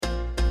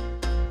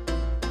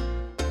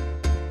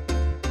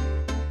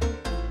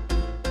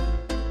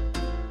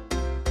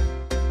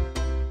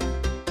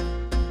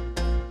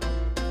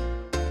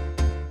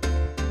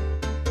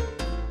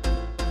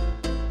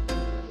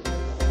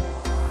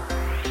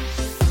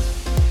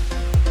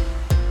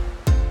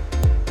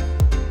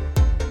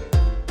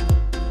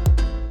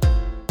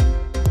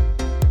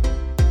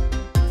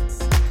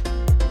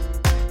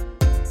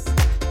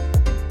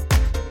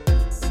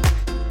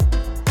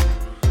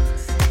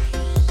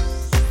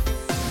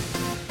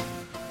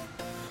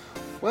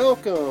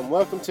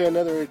Welcome to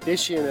another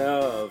edition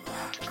of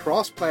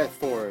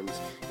CrossPlatformz,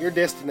 your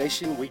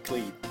destination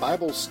weekly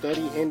Bible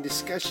study and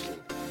discussion.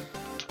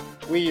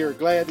 We are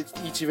glad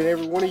that each and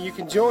every one of you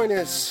can join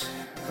us.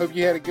 Hope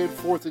you had a good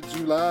 4th of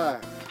July.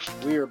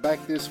 We are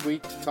back this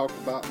week to talk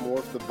about more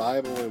of the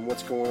Bible and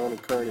what's going on in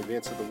current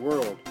events of the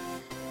world.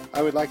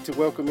 I would like to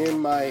welcome in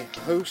my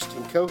host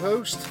and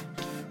co-host.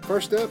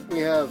 First up, we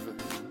have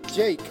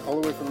Jake, all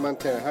the way from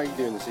Montana. How are you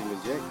doing this evening,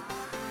 Jake?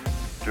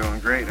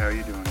 Doing great. How are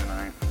you doing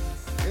tonight?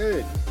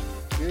 Good.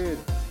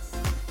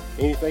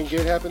 Anything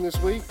good happen this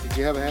week? Did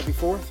you have a happy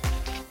 4th?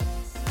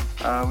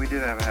 We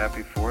did have a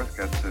happy 4th.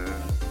 Got to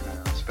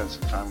spend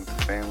some time with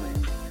the family.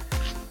 And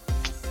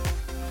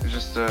it was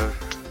just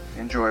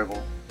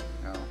enjoyable.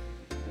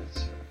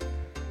 It's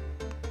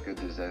good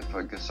to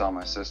I saw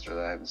my sister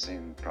that I haven't seen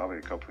in probably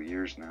a couple of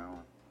years now.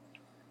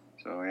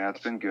 So yeah, it's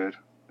been good.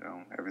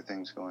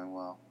 Everything's going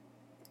well.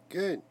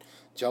 Good.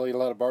 Did y'all eat a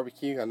lot of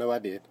barbecue? I know I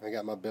did. I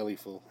got my belly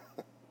full.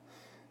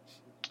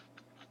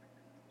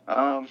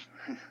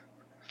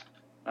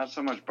 Not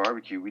so much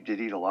barbecue. We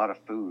did eat a lot of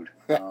food.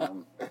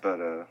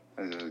 But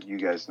as you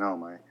guys know,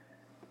 my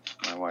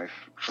wife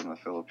from the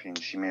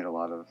Philippines, she made a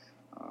lot of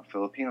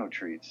Filipino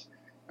treats.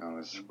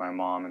 As my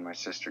mom and my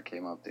sister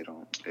came up, they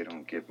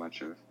don't get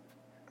much of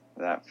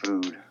that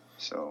food.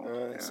 So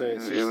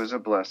it was a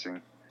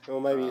blessing. Well,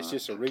 maybe it's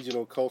just a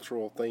regional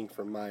cultural thing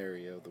from my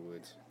area of the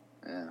woods.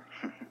 Yeah.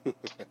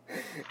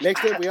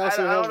 Next up, we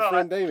also have a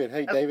friend, David.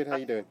 Hey, David, how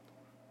you doing?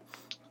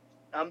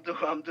 I'm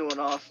doing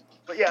awesome.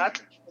 But yeah, I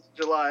think it's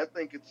July. I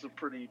think it's a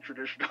pretty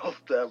traditional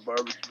to have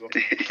barbecue.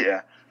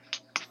 Yeah.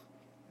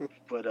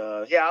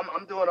 But yeah,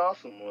 I'm doing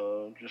awesome.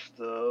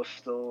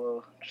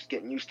 Still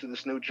getting used to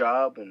this new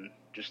job and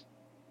just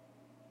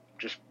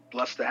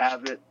blessed to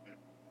have it.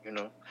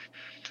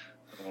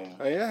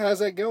 Oh yeah, how's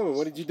that going?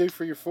 What did you do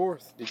for your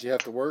 4th? Did you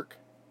have to work?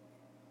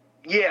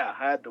 Yeah,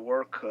 I had to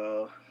work.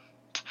 But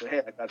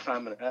hey, I got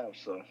time and a half,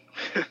 so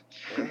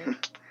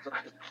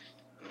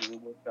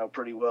it worked out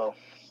pretty well.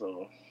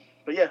 So,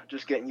 but yeah,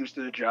 just getting used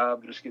to the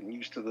job, just getting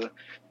used to the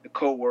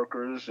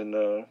co-workers,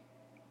 and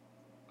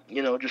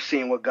just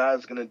seeing what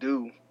God's gonna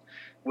do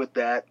with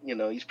that.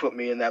 He's put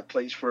me in that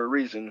place for a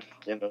reason.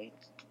 The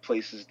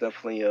place is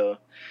definitely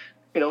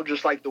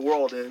just like the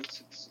world is.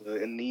 It's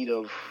in need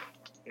of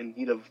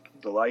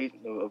the light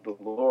of the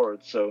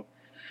Lord. So,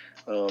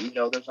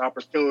 there's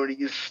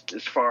opportunities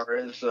as far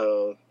as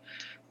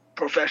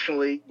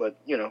professionally, but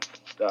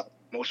the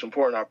most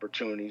important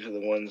opportunities are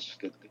the ones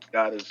that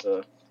God is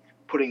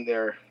putting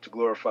there to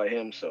glorify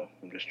Him. So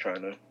I'm just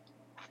trying to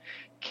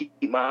keep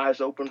my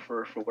eyes open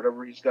for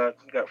whatever He's got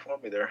for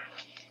me there.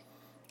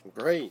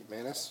 Great,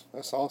 man. That's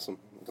awesome.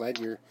 I'm glad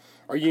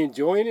Are you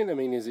enjoying it? I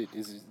mean, is it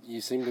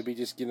you seem to be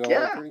just getting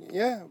along?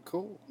 Yeah,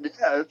 cool.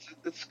 Yeah,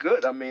 it's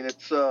good. I mean,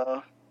 it's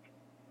I'm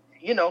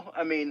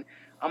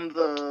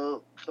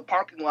the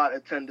parking lot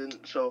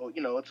attendant, so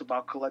it's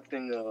about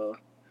collecting the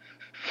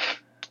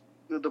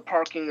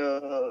parking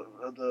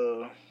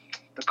the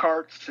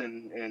carts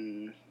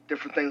and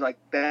different things like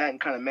that, and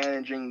kind of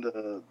managing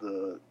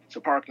it's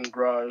a parking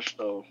garage,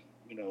 so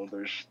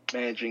there's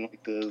managing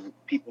like the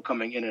people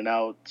coming in and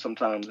out.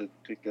 Sometimes it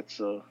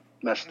gets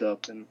messed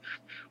up,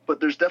 but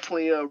there's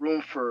definitely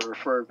room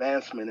for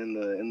advancement in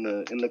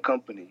the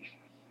company,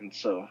 and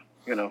so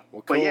Well,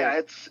 cool. But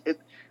yeah,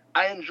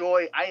 I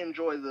enjoy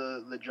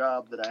the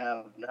job that I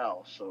have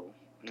now. So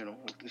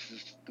this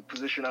is the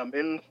position I'm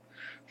in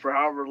for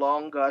however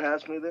long God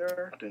has me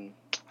there. Then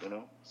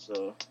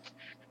so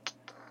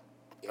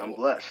I'm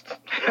blessed.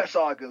 That's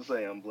all I can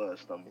say. I'm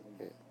blessed.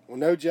 Well,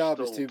 no job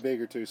is too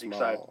big or too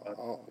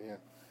small.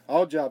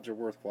 All jobs are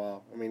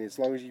worthwhile. I mean, as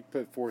long as you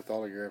put forth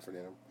all of your effort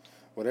in them,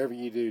 whatever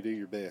you do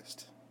your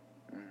best.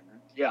 Mm-hmm.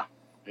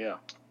 Yeah.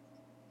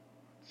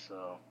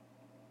 So,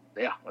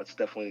 yeah, that's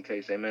definitely the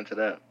case. Amen to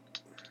that.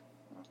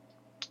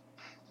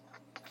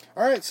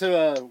 All right,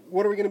 so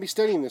what are we going to be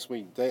studying this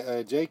week,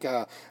 Jake?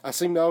 I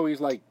seem to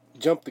always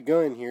jump the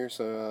gun here,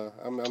 so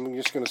I'm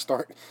just going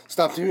to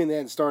stop doing that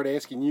and start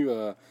asking you,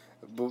 at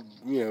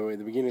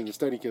the beginning of the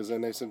study, because I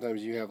know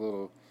sometimes you have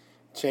little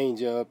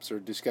change ups or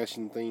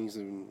discussion things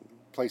and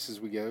places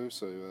we go.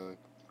 So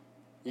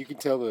you can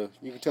tell the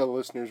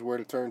listeners where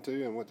to turn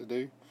to and what to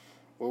do.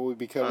 What we'll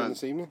be covering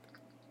this evening.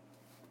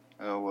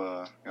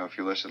 If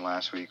you listened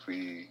last week,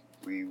 we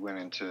went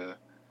into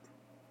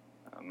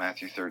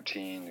Mathew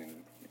 13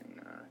 and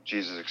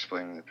Jesus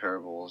explaining the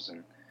parables,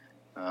 and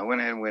I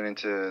went ahead and went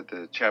into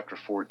the chapter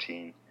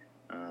 14.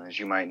 As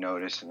you might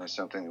notice, and it's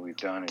something that we've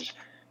done is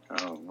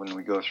when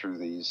we go through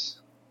these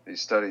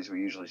studies,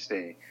 we usually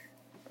stay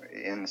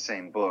in the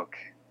same book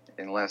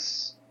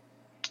unless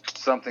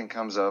something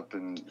comes up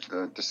and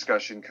the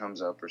discussion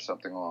comes up or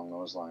something along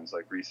those lines.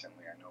 Like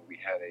recently, I know we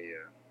had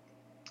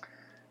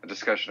a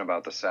discussion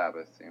about the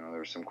Sabbath. There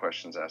were some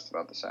questions asked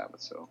about the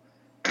Sabbath. So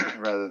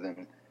rather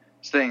than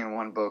staying in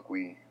one book,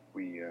 we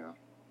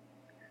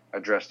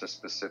addressed a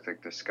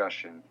specific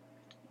discussion.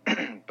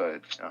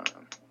 But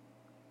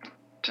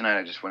tonight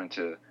I just went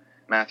into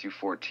Matthew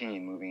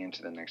 14, moving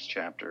into the next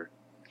chapter,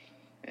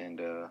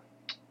 and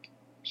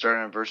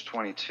starting in verse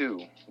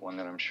 22, one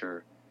that I'm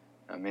sure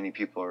many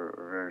people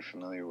are very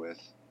familiar with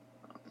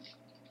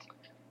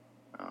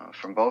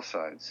from both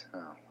sides,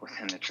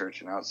 within the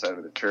church and outside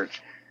of the church.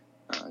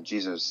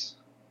 Jesus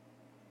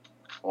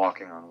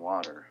walking on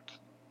water.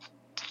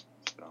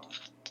 So.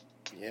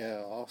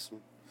 Yeah,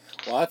 awesome.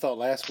 Well, I thought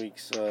last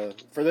week's,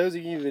 for those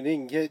of you that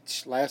didn't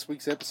catch last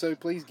week's episode,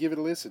 please give it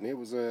a listen. It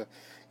was a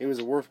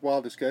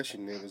worthwhile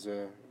discussion. It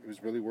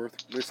was really worth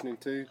listening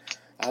to.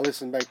 I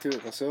listened back to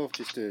it myself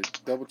just to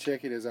double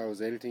check it as I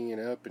was editing it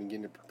up and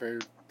getting it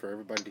prepared for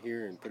everybody to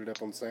hear and put it up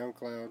on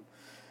SoundCloud,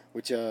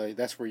 which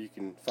that's where you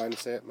can find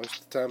us at most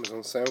of the time is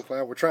on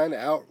SoundCloud. We're trying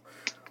to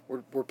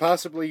we're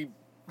possibly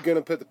going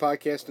to put the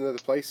podcast in other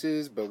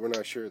places, but we're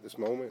not sure at this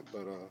moment.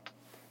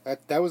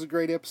 But that was a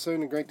great episode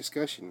and a great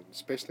discussion,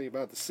 especially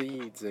about the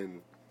seeds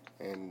and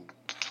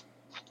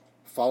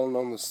falling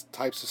on the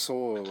types of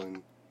soil,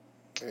 and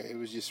it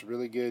was just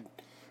really good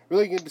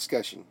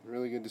discussion,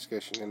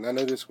 and I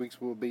know this week's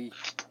will be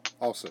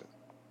also.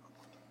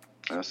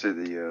 I'll say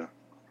the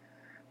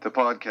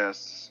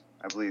podcasts,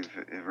 I believe,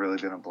 have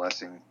really been a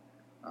blessing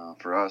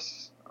for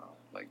us.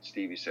 Like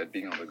Stevie said,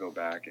 being able to go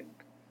back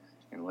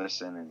and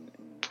listen and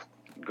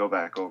go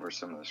back over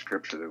some of the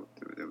scripture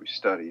that we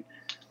studied.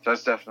 So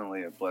that's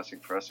definitely a blessing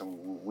for us,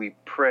 and we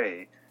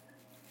pray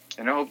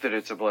and I hope that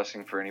it's a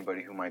blessing for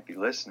anybody who might be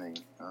listening.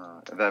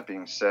 That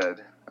being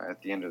said,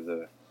 at the end of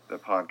the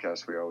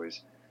podcast, we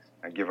always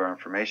give our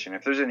information.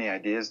 If there's any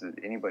ideas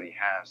that anybody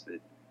has, that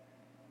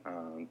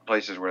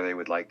places where they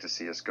would like to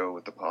see us go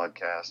with the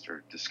podcast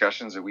or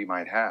discussions that we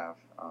might have,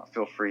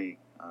 feel free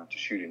to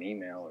shoot an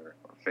email or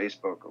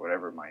Facebook or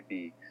whatever it might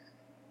be.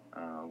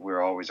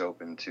 We're always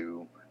open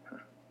to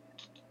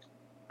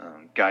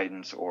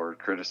guidance or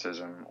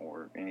criticism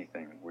or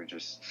anything. We're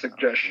just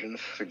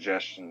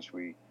suggestions.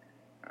 We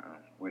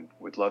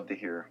would love to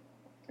hear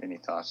any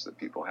thoughts that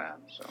people have.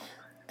 So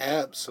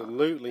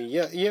absolutely,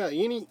 yeah.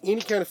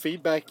 Any kind of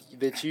feedback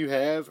that you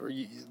have, or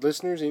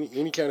listeners,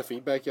 any kind of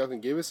feedback y'all can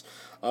give us,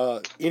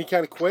 any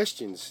kind of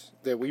questions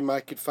that we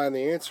could find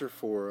the answer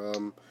for.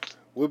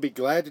 We'll be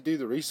glad to do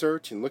the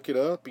research and look it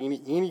up.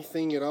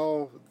 Anything at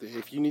all.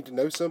 If you need to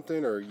know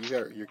something or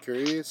you're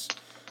curious,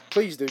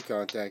 please do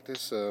contact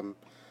us.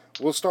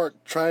 We'll start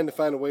trying to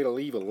find a way to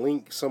leave a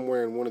link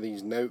somewhere in one of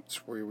these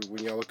notes where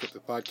when y'all look up the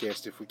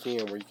podcast, if we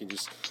can, where you can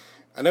just.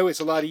 I know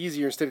it's a lot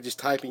easier instead of just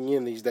typing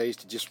in these days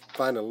to just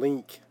find a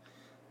link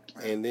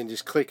and then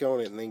just click on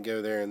it and then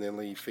go there and then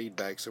leave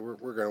feedback. So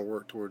we're going to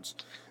work towards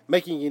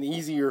making it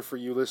easier for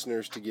you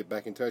listeners to get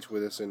back in touch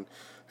with us. And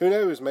who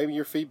knows, maybe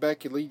your feedback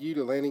could lead you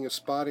to landing a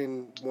spot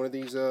in one of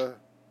these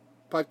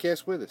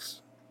podcasts with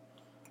us.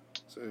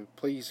 So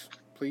please,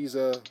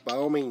 by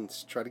all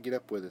means, try to get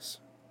up with us.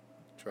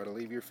 Try to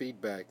leave your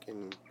feedback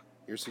and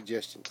your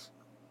suggestions.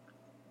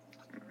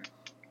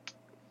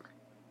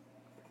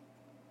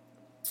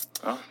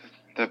 Well,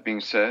 that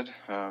being said,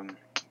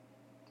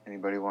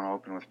 anybody want to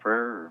open with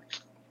prayer? Or?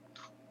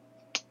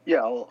 Yeah,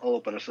 I'll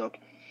open us up.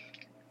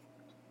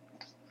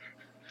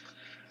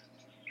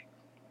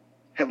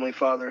 Heavenly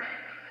Father,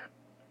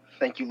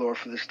 thank you, Lord,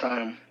 for this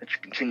time that you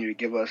continue to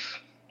give us.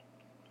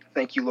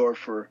 Thank you, Lord,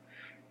 for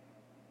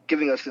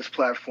giving us this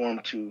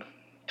platform to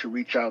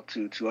reach out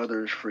to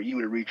others, for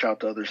you to reach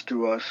out to others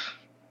through us.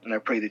 And I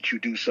pray that you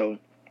do so.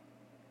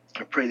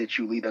 I pray that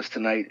you lead us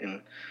tonight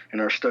in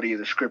our study of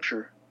the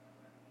scripture.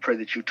 Pray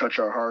that you touch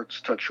our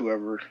hearts, touch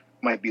whoever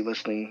might be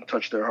listening,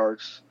 touch their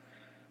hearts,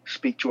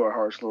 speak to our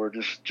hearts,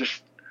 Lord.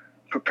 Just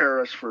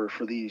prepare us for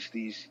these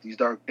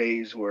dark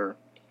days where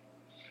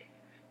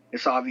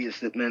it's obvious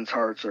that men's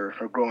hearts are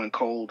growing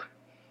cold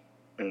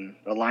and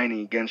aligning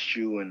against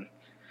you and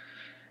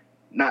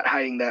not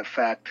hiding that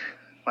fact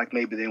like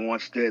maybe they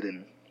once did.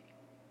 And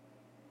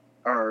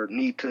our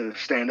need to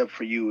stand up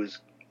for you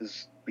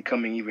is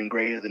becoming even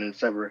greater than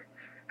it's ever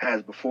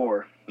has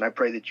before. And I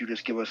pray that you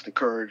just give us the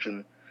courage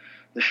and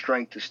the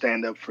strength to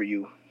stand up for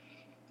you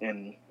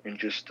and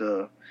just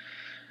do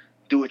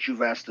what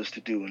you've asked us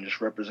to do and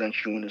just represent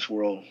you in this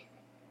world.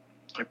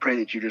 I pray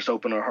that you just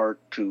open our heart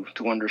to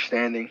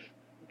understanding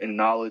and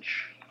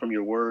knowledge from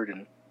your word.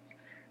 And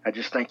I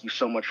just thank you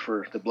so much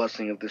for the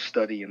blessing of this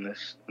study and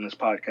this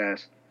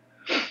podcast.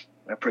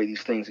 I pray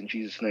these things in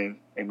Jesus' name.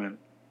 Amen.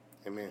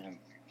 Amen.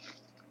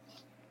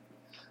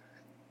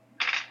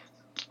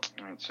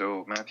 All right,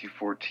 so Matthew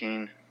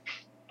 14,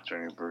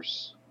 starting at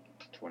verse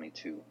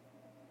 22.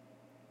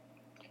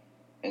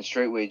 And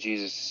straightway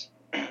Jesus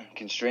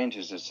constrained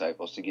his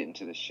disciples to get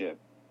into the ship,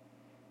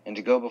 and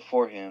to go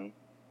before him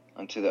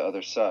unto the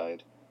other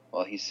side,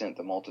 while he sent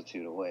the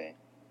multitude away.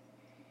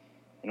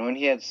 And when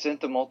he had sent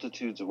the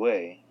multitudes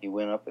away, he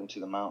went up into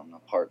the mountain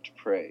apart to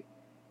pray.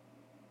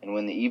 And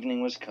when the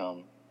evening was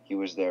come, he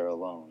was there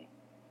alone.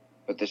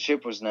 But the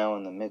ship was now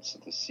in the midst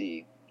of the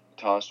sea,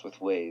 tossed with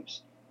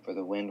waves, for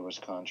the wind was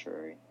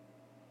contrary.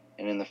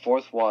 And in the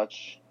fourth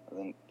watch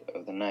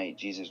of the night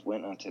Jesus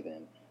went unto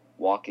them,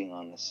 walking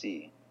on the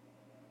sea.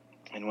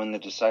 And when the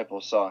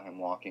disciples saw him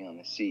walking on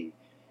the sea,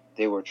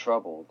 they were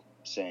troubled,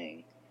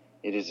 saying,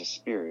 It is a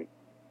spirit,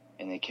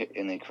 and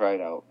they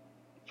cried out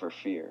for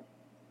fear.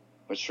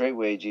 But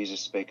straightway Jesus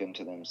spake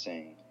unto them,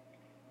 saying,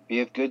 Be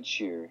of good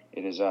cheer,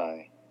 it is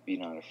I, be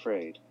not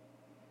afraid.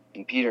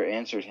 And Peter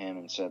answered him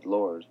and said,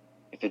 Lord,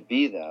 if it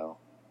be thou,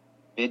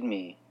 bid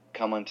me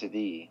come unto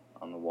thee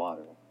on the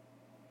water.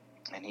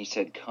 And he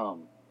said,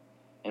 Come.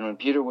 And when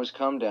Peter was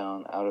come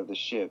down out of the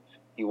ship,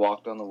 he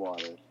walked on the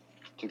water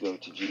to go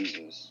to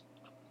Jesus.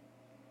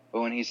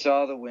 But when he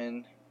saw the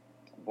wind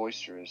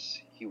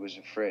boisterous, he was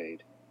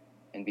afraid,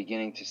 and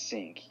beginning to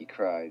sink, he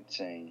cried,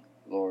 saying,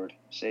 Lord,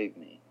 save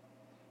me.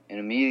 And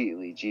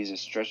immediately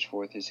Jesus stretched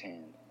forth his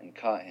hand, and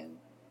caught him,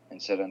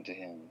 and said unto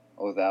him,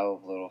 O thou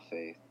of little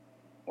faith,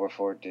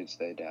 wherefore didst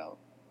thou doubt?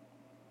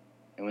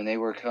 And when they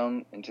were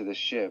come into the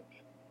ship,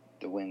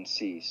 the wind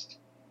ceased.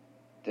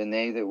 Then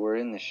they that were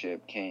in the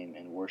ship came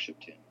and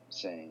worshipped him,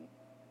 saying,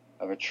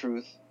 Of a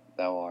truth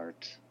thou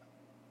art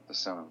the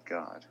Son of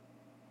God.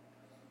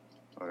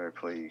 Lord, I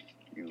pray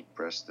you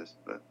bless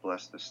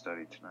this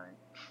study tonight.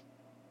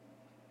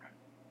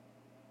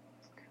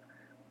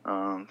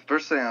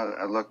 First thing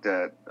I looked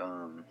at,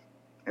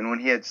 and when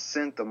he had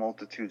sent the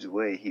multitudes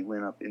away, he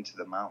went up into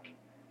the mountain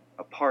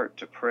apart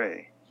to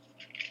pray.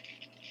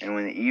 And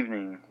when the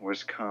evening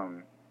was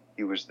come,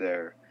 he was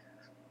there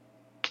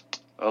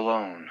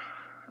alone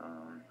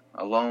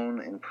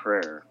in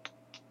prayer.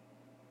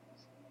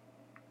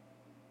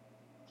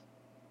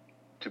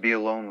 To be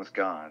alone with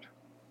God.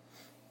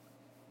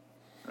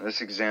 Now,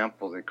 this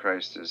example that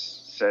Christ is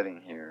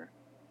setting here,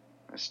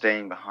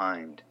 staying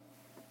behind,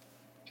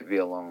 to be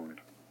alone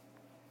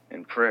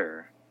in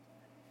prayer,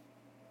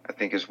 I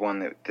think is one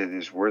that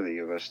is worthy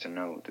of us to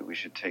note, that we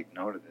should take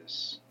note of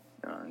this.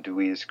 Do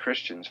we as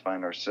Christians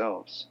find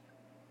ourselves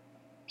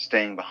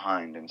staying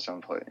behind in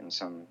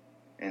some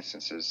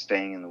instances,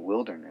 staying in the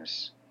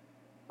wilderness,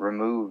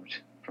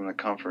 removed from the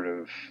comfort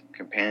of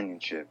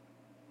companionship,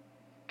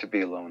 to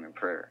be alone in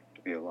prayer,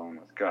 to be alone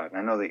with God? And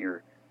I know that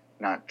you're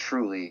not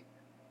truly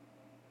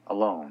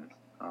alone.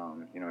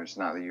 It's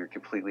not that you're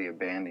completely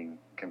abandoning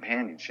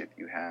companionship.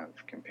 You have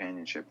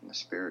companionship in the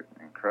Spirit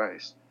and in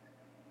Christ.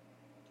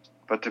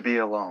 But to be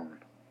alone,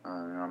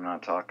 I'm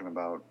not talking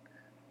about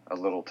a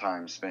little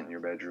time spent in your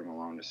bedroom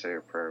alone to say a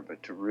prayer,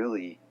 but to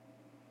really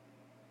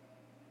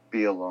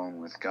be alone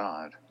with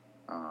God.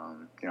 I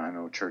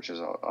know churches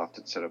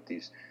often set up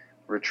these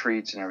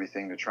retreats and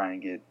everything to try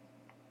and get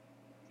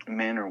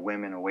men or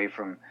women away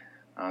from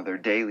their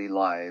daily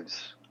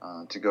lives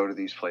to go to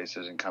these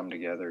places and come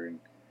together and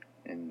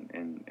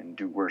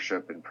do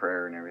worship and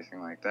prayer and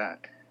everything like that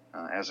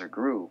as a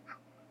group.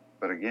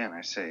 But again,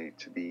 I say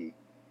to be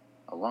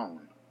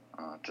alone,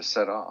 to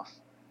set off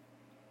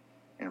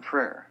in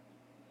prayer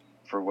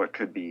for what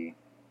could be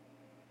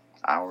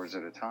hours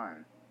at a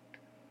time.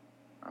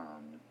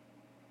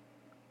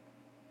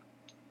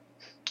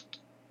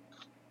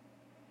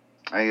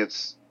 I think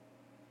it's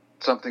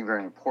something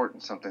very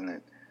important, something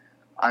that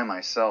I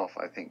myself,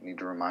 I think, need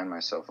to remind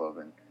myself of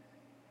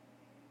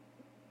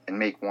and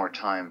make more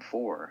time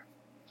for,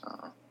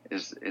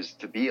 is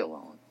to be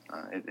alone.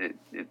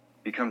 It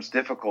becomes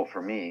difficult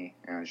for me,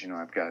 and as you know,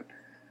 I've got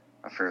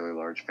a fairly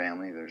large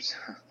family. There's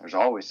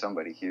always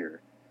somebody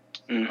here.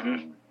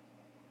 Mm-hmm.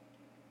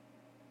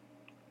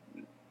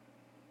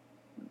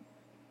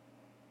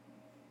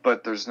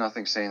 But there's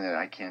nothing saying that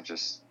I can't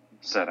just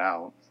set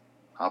out,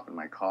 hop in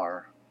my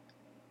car,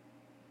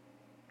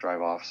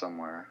 drive off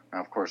somewhere. Now,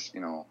 of course,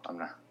 I'm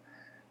not.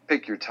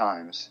 Pick your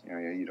times.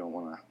 You don't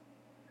want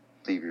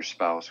to leave your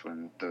spouse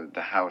when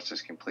the house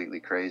is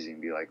completely crazy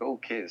and be like,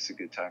 okay, this is a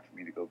good time for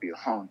me to go be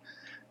alone.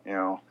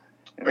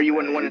 Or you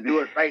wouldn't want to do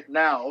it right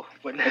now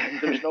when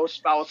there's no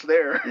spouse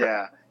there.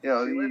 Yeah,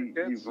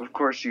 of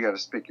course you got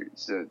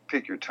to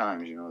pick your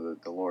times.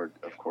 The Lord,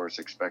 of course,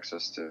 expects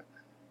us to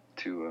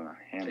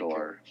handle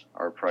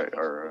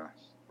our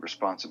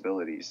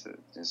responsibilities,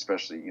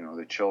 especially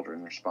the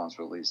children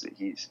responsibilities that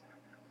He's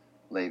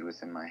laid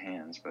within my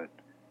hands. But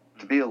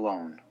to be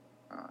alone,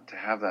 to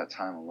have that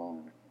time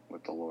alone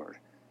with the Lord,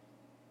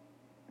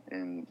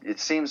 and it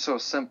seems so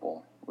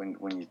simple when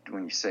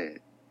you say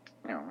it.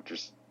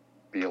 Just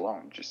be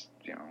alone. Just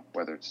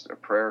whether it's a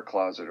prayer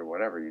closet or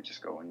whatever, you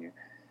just go and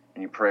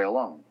you pray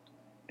alone.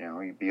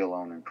 You be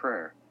alone in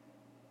prayer.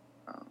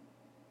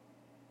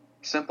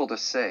 Simple to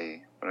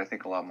say, but I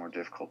think a lot more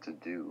difficult to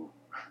do.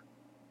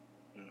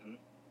 Mm-hmm.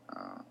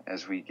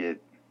 As we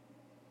get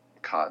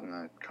caught in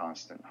the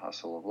constant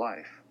hustle of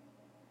life,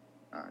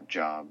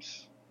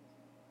 jobs,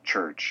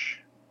 church,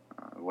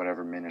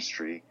 whatever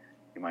ministry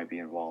you might be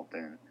involved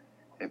in,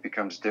 it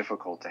becomes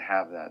difficult to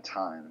have that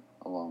time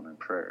alone in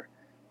prayer,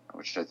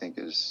 which I think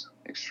is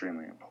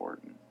extremely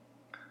important.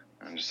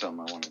 And just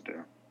something I wanted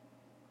to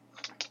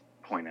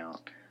point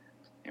out,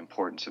 the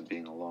importance of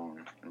being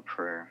alone in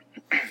prayer.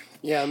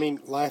 Yeah,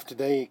 life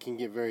today can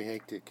get very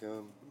hectic.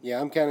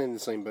 I'm kind of in the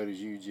same boat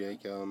as you,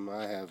 Jake.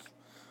 I have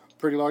a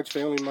pretty large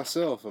family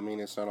myself.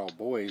 It's not all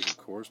boys, of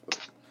course, but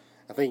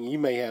I think you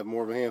may have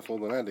more of a handful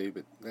than I do.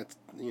 But that's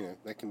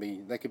that can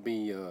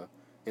be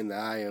in the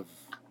eye of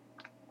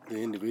the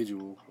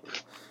individual.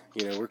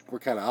 We're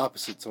kind of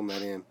opposites on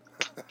that end.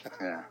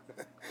 Yeah.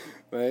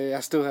 But I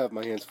still have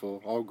my hands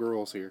full. All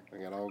girls here.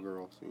 I got all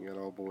girls. And you got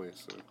all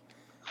boys. So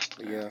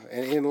Yeah,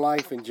 and in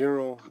life in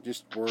general,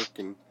 just work,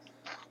 and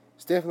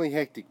it's definitely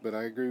hectic. But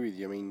I agree with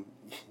you. I mean,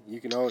 you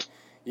can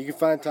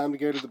find time to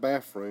go to the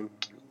bathroom.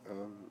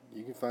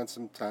 You can find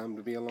some time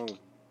to be alone.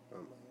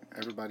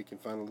 Everybody can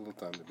find a little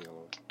time to be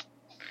alone.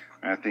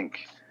 I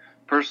think,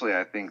 personally,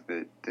 I think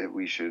that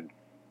we should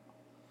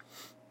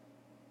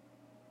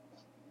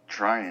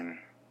try and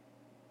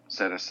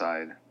set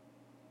aside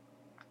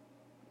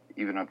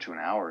even up to an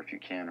hour if you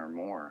can or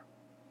more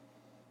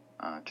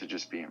to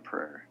just be in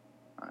prayer,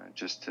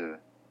 just to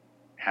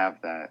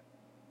have that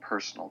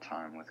personal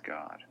time with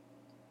God.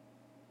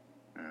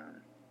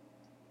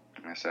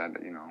 I said,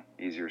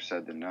 easier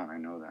said than done, I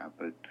know that,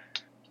 but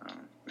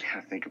we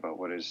got to think about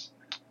what is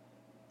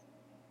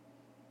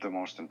the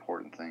most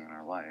important thing in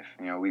our life.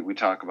 We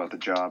talk about the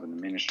job and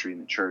the ministry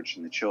and the church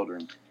and the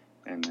children,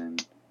 and then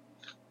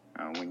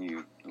when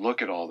you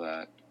look at all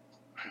that,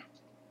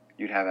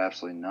 you'd have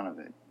absolutely none of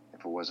it if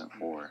it wasn't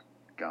for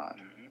God.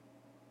 Mm-hmm.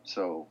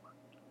 So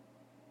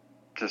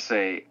to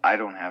say, I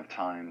don't have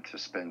time to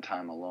spend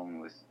time alone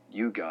with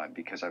you, God,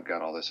 because I've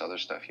got all this other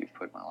stuff you've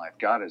put in my life.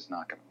 God is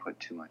not going to put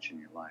too much in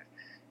your life.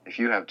 If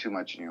you have too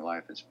much in your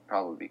life, it's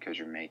probably because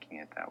you're making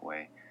it that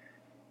way.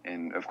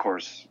 And of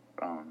course,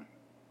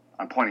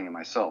 I'm pointing at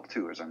myself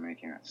too as I'm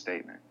making that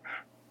statement.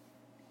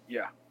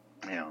 Yeah.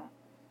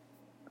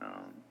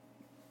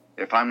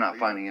 If I'm not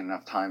finding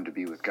enough time to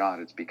be with God,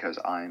 it's because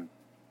I'm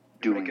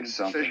doing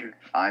something.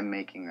 I'm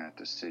making that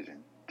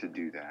decision to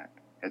do that.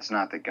 It's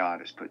not that God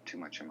has put too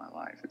much in my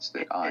life. It's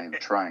that I'm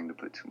trying to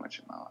put too much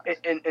in my life.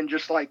 And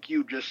just like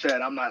you just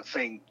said, I'm not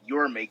saying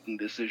you're making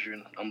the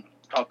decision. I'm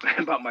talking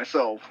about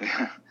myself.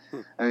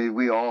 I mean,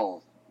 we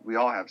all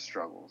have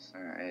struggles,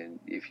 and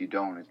if you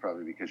don't, it's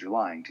probably because you're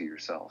lying to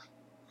yourself.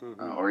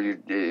 Mm-hmm. Or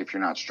if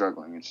you're not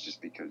struggling, it's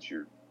just because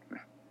you're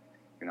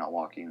not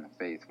walking in the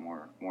faith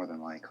more than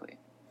likely.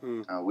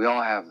 Mm. We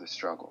all have the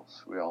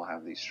struggles. We all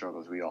have these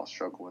struggles. We all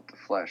struggle with the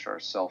flesh. Our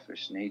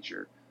selfish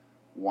nature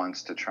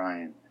wants to try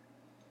and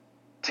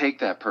take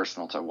that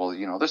personal time. Well,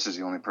 this is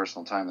the only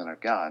personal time that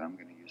I've got. I'm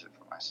going to use it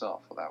for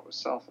myself. Well, that was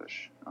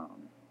selfish.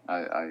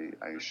 I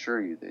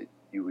assure you that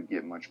you would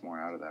get much more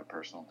out of that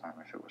personal time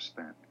if it was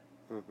spent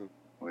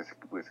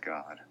with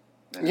God.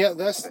 Yeah,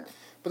 that's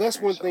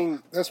one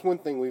thing. That's one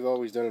thing we've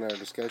always done in our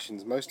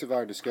discussions. Most of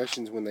our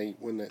discussions,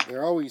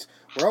 we're always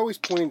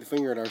pointing the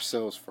finger at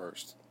ourselves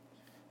first.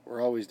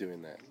 We're always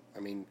doing that. I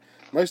mean,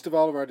 most of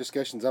all of our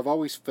discussions, I've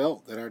always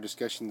felt that our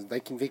discussions, they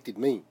convicted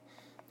me.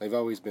 They've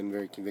always been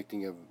very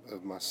convicting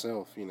of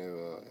myself. I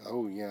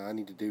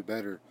need to do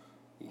better.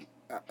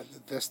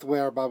 That's the way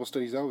our Bible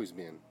study's always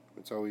been.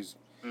 It's always,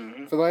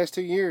 for the last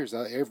 2 years,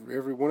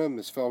 every one of them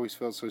has always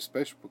felt so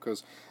special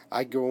because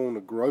I go on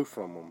to grow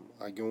from them.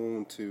 I go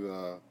on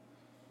to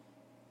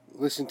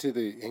listen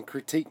to and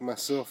critique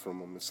myself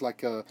from them. It's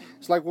like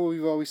what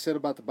we've always said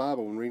about the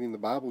Bible. When reading the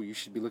Bible, you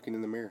should be looking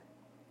in the mirror.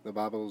 The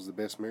Bible is the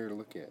best mirror to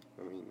look at.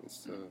 I mean,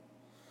 it's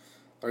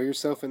throw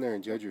yourself in there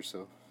and judge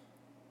yourself.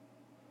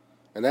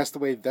 And that's the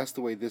way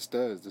this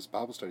does. This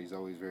Bible study is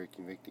always very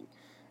convicting.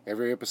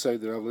 Every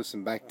episode that I've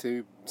listened back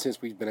to since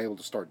we've been able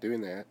to start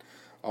doing that,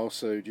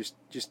 also just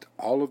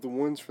all of the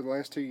ones for the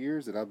last 2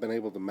 years that I've been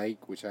able to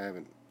make, which I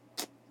haven't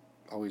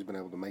always been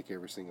able to make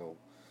every single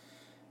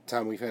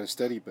time we've had a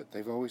study, but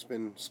they've always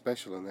been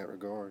special in that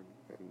regard.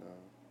 And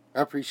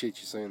I appreciate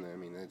you saying that. I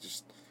mean,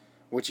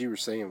 what you were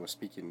saying was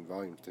speaking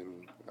volumes to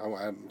me.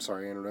 I'm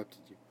sorry I interrupted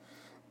you,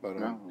 but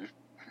no.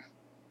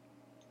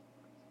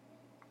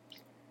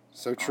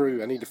 So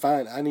true. I need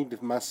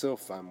to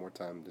myself find more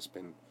time to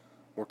spend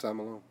more time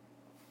alone.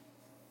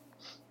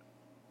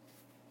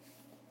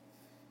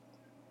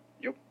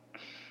 Yep.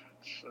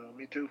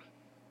 Me too.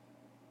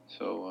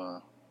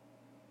 So,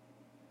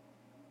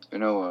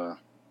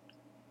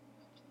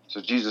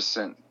 so Jesus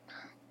sent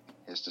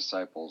his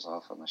disciples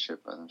off on the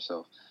ship by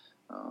themselves.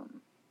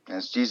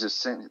 As Jesus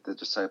sent the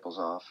disciples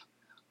off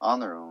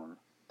on their own,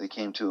 they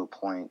came to a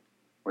point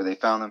where they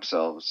found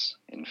themselves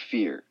in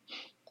fear.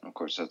 And of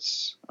course,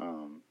 that's...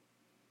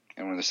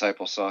 And when the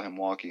disciples saw him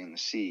walking in the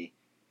sea,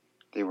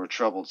 they were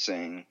troubled,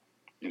 saying,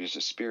 "It is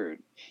a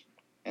spirit."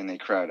 And they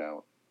cried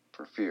out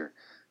for fear.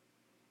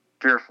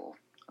 Fearful.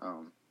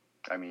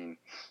 I mean,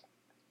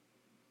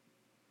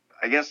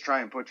 I guess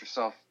try and put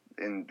yourself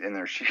in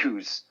their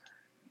shoes,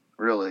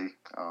 really.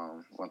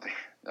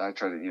 I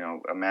try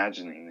to,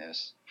 imagining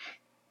this.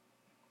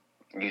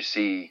 You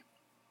see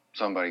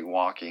somebody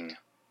walking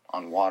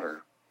on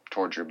water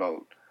towards your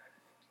boat.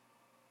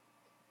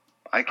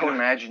 I can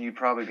imagine you'd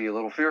probably be a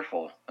little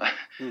fearful.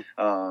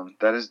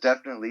 That is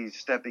definitely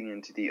stepping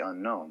into the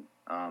unknown.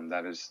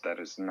 That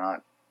is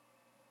not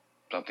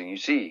something you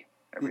see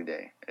every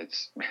day.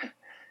 It's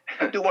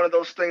I do one of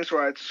those things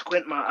where I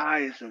squint my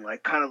eyes and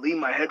like kind of lean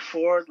my head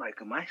forward. Like,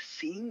 am I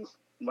seeing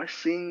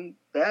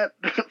that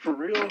for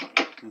real?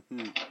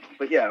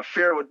 But yeah,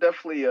 fear would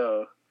definitely.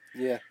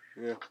 Yeah.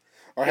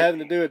 Or having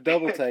to do a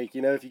double take.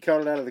 If you caught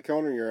it out of the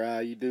corner of your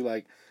eye, you do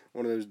like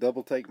one of those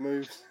double take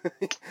moves,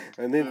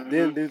 and then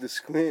do the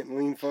squint and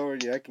lean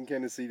forward. Yeah, I can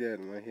kind of see that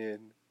in my head.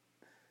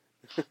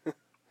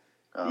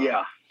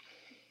 Yeah.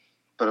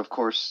 But of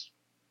course,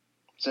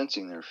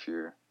 sensing their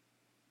fear,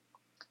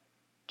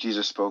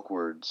 Jesus spoke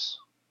words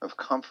of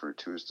comfort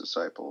to his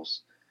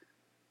disciples.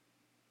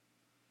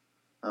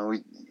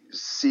 We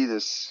see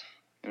this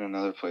in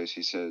another place.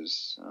 He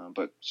says,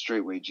 but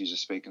straightway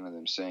Jesus spake unto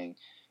them, saying,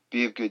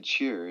 Be of good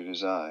cheer, it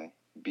is I,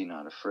 be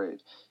not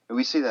afraid. And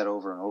we see that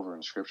over and over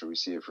in Scripture. We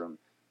see it from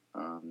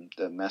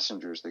the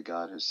messengers that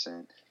God has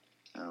sent.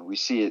 We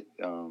see it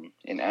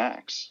in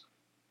Acts.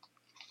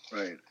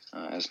 Right.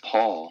 As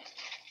Paul,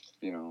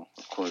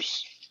 of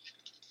course,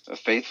 a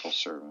faithful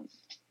servant,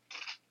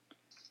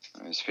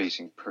 is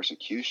facing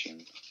persecution.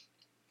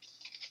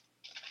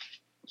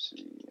 Let's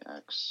see,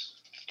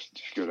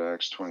 if you go to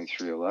Acts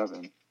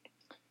 23:11.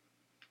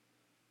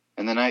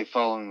 And the night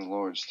following the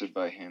Lord stood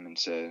by him and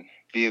said,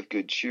 Be of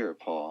good cheer,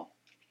 Paul,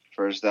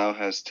 for as thou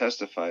hast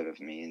testified of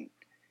me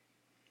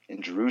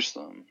in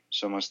Jerusalem,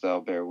 so must thou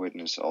bear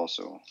witness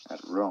also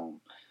at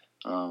Rome.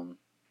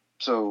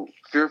 So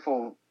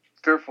fearful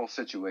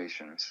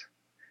situations,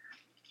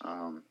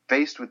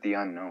 faced with the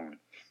unknown.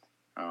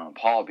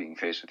 Paul being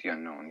faced with the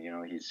unknown.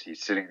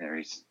 He's sitting there.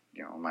 He's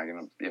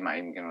am I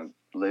even gonna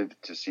live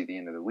to see the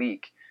end of the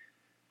week,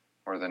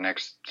 or the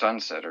next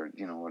sunset, or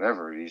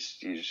whatever. He's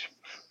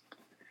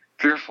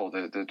fearful.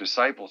 The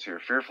disciples here are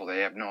fearful.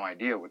 They have no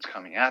idea what's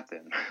coming at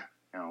them.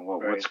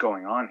 What's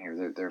going on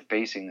here. They're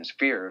facing this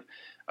fear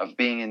of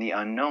being in the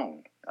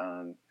unknown.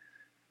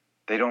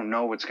 They don't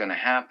know what's going to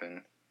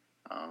happen.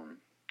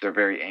 They're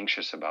very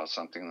anxious about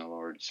something. The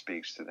Lord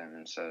speaks to them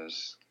and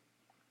says,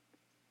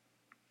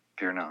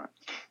 Fear not,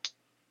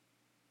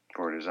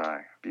 for it is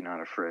I. Be not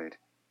afraid.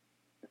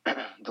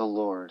 The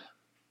Lord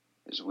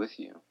is with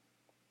you.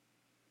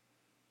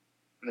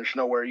 There's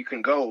nowhere you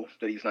can go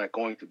that he's not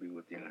going to be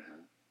with you.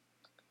 Mm-hmm.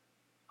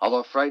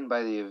 Although frightened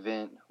by the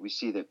event, we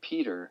see that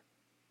Peter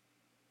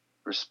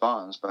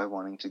responds by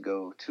wanting to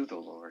go to the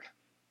Lord.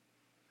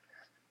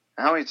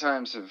 How many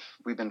times have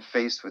we been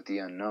faced with the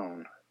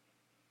unknown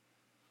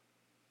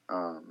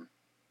and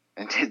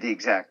did the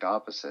exact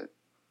opposite?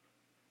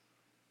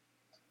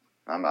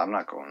 I'm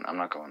not going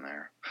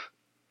there.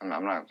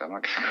 I'm not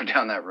going to go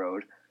down that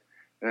road.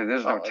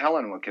 There's no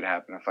telling what could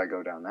happen if I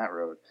go down that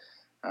road.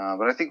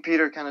 But I think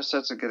Peter kind of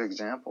sets a good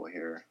example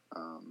here.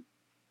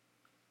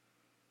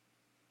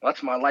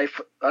 That's my life.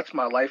 That's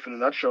my life in a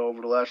nutshell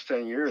over the last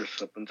 10 years,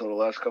 up until the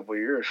last couple of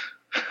years.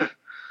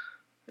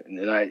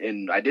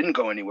 and I didn't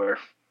go anywhere.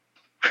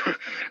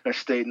 I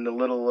stayed in a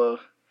little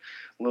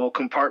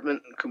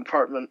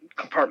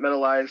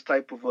compartmentalized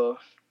type of a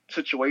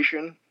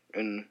situation,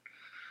 and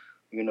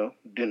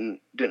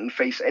didn't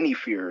face any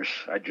fears.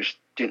 I just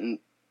didn't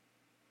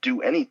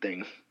do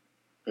anything,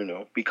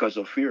 because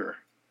of fear.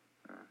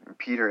 And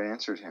Peter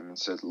answered him and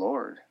said,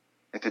 Lord,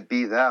 if it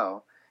be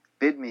thou,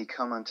 bid me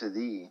come unto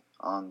thee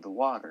on the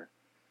water.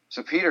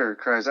 So Peter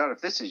cries out, if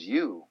this is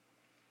you,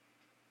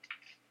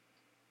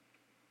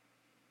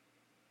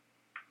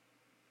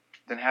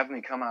 then have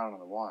me come out on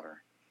the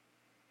water.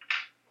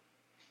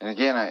 And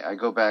again, I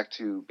go back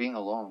to being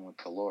alone with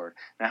the Lord.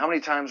 Now, how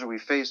many times are we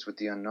faced with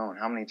the unknown?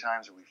 How many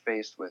times are we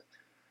faced with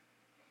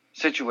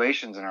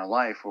situations in our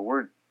life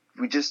where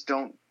we just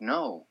don't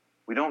know?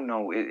 We don't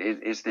know,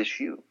 is this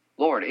you?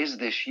 Lord, is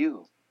this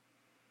you?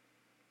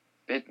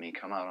 Bid me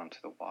come out onto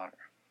the water.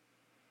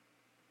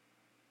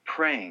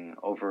 Praying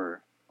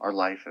over our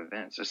life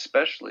events,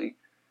 especially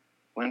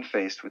when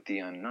faced with the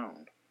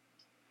unknown.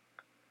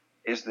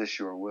 Is this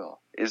your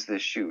will? Is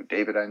this you?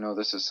 David, I know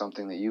this is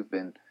something that you've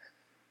been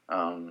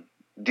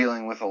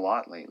dealing with a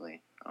lot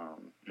lately,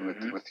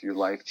 with your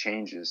life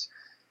changes.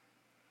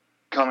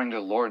 Coming to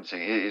the Lord and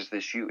saying, is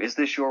this you? Is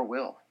this your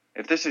will?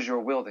 If this is your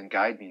will, then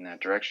guide me in that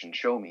direction.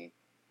 Show me.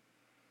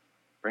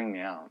 Bring me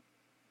out.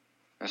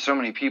 And so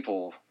many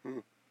people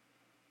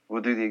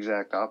will do the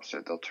exact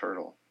opposite. They'll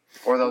turtle.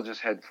 Or they'll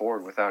just head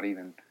forward without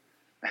even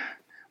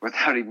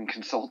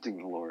consulting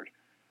the Lord.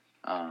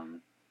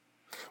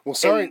 Well,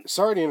 sorry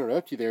to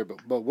interrupt you there,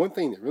 but one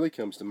thing that really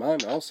comes to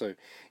mind also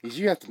is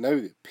you have to know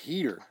that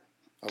Peter,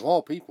 of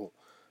all people,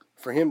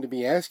 for him to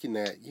be asking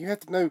that, you have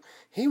to know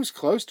he was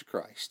close to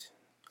Christ.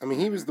 I mean,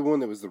 he was the one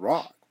that was the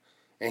rock,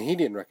 and he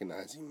didn't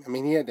recognize him. I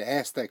mean, he had to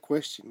ask that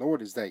question,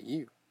 Lord, is that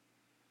you?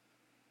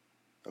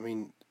 I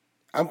mean,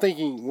 I'm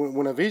thinking,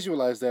 when I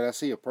visualize that, I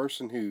see a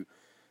person who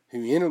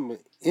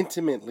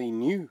intimately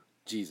knew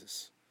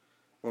Jesus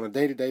on a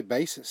day-to-day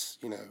basis,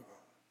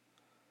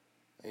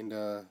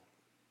 and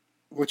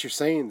what you're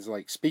saying is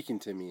like speaking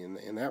to me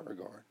in that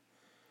regard.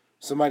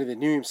 Somebody that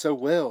knew him so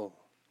well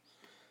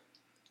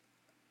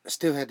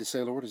still had to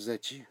say, Lord, is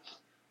that you?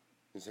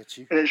 Is that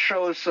you? And it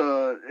shows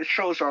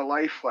our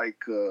life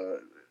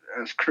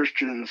as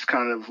Christians,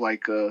 kind of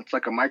like it's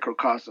like a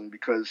microcosm,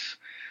 because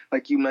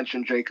like you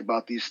mentioned, Jake,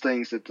 about these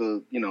things that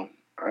have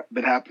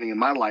been happening in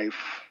my life.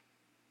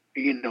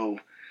 I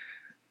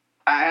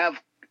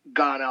have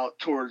gone out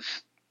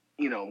towards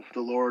the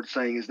Lord,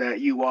 saying, "Is that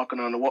you walking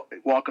on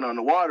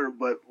the water?"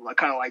 But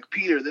kind of like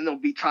Peter, then there'll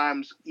be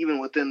times even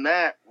within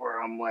that where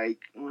I'm like,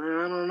 I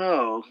don't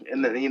know,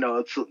 and then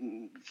it's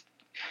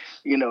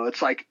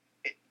like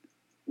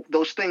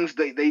those things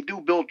they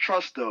do build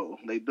trust, though.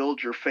 They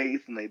build your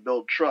faith and they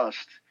build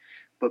trust.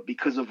 but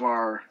because of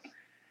our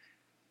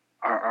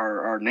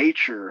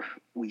nature,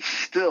 we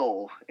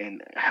still,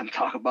 and I'm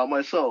talking about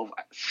myself,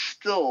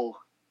 still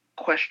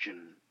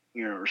question,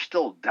 or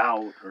still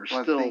doubt, or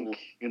still,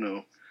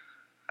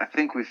 I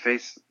think we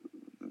face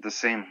the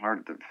same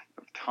heart of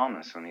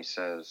Thomas when he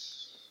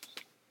says,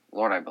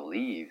 Lord, I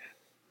believe,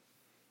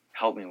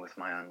 help me with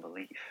my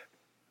unbelief.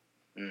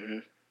 Mm-hmm.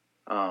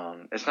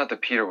 It's not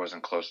that Peter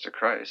wasn't close to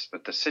Christ,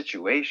 but the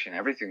situation,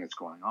 everything that's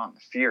going on,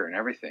 the fear and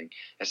everything,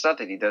 it's not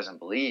that he doesn't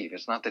believe.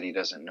 It's not that he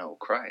doesn't know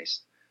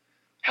Christ.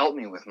 Help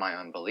me with my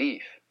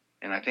unbelief.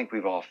 And I think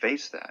we've all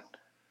faced that.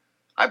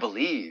 I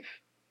believe.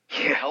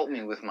 Yeah. Help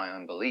me with my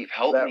unbelief.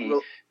 Help me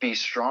be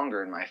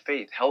stronger in my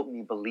faith. Help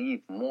me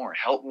believe more.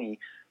 Help me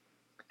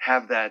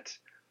have that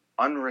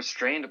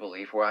unrestrained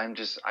belief where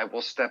I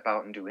will step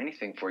out and do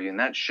anything for you.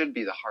 And that should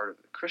be the heart of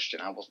the Christian.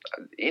 I will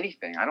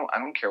anything. I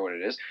don't care what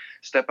it is.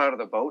 Step out of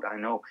the boat. I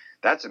know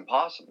that's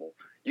impossible.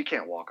 You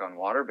can't walk on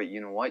water, but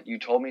you know what? You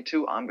told me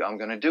to. I'm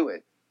going to do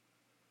it.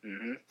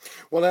 Mm-hmm.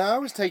 Well, now I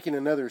was taking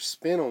another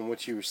spin on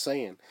what you were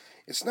saying.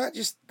 It's not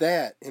just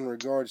that in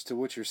regards to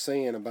what you're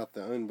saying about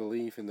the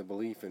unbelief and the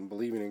belief and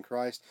believing in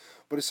Christ,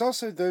 but it's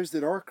also those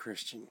that are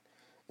Christian.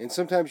 And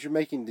sometimes you're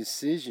making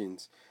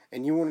decisions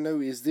and you want to know,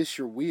 is this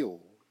your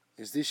will?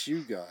 Is this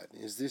you, God?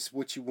 Is this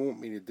what you want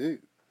me to do?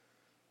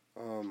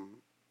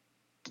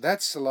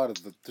 That's a lot of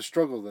the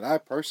struggle that I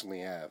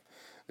personally have,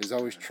 is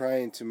always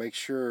trying to make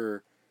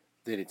sure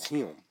that it's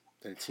Him,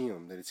 that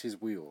it's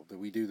His will, that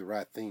we do the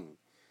right thing.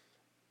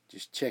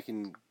 Just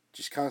checking,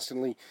 just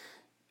constantly.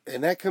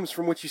 And that comes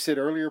from what you said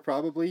earlier,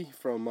 probably,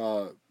 from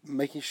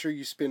making sure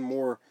you spend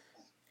more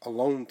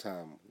alone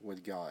time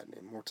with God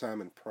and more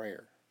time in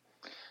prayer.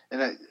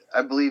 And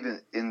I believe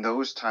in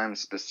those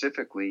times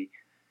specifically,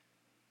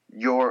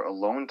 your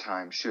alone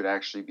time should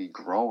actually be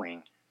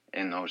growing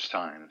in those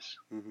times.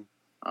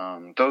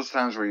 Mm-hmm. Those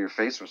times where you're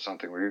faced with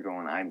something where you're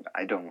going,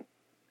 I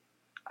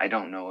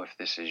don't know if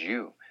this is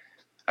you.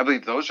 I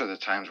believe those are the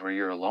times where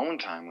your alone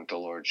time with the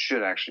Lord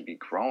should actually be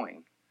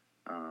growing,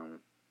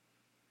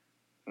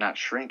 not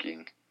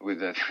shrinking.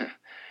 With it,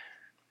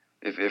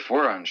 if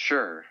we're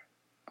unsure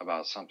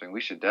about something, we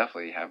should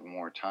definitely have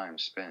more time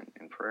spent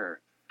in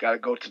prayer. Got to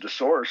go to the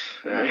source.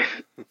 Yeah,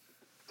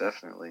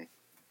 definitely.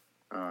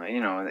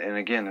 And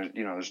again,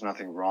 there's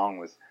nothing wrong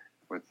with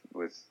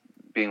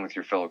being with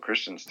your fellow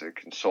Christians to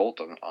consult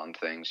on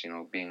things,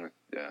 being with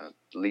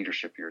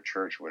leadership of your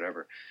church,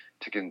 whatever,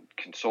 to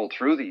consult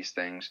through these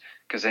things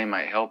because they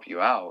might help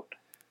you out.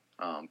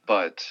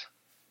 But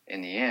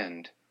in the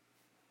end,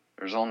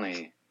 there's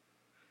only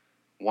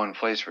one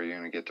place where you're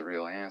going to get the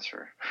real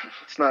answer.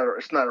 It's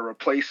not a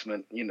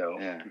replacement,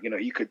 Yeah.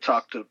 You could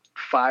talk to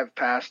 5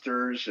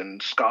 pastors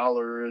and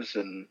scholars,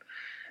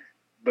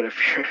 but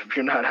if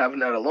you're not having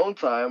that alone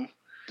time,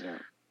 yeah.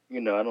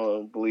 I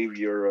don't believe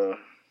you're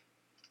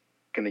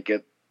going to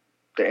get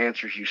the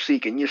answers you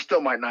seek, and you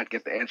still might not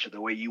get the answer the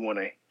way you want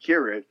to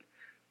hear it.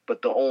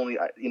 But the only,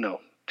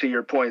 to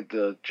your point,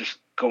 the just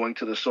going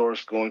to the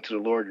source, going to the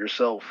Lord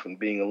yourself, and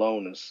being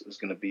alone is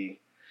going to be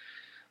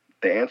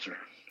the answer,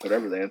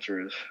 whatever the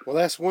answer is. Well,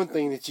 that's one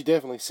thing that you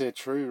definitely said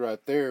true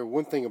right there.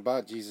 One thing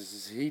about Jesus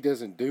is He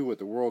doesn't do what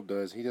the world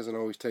does. He doesn't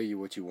always tell you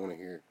what you want to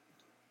hear.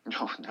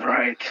 No.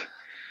 Right.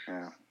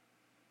 Yeah.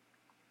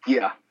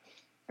 Yeah.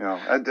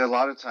 A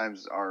lot of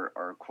times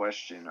our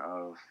question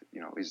of,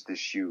 is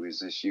this you? Is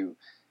this you?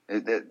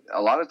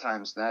 A lot of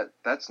times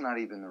that's not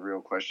even the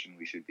real question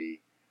we should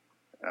be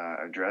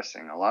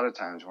addressing. A lot of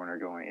times when we're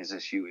going, is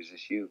this you? Is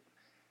this you?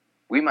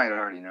 We might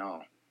already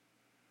know.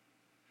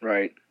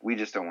 Right. We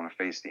just don't want to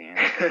face the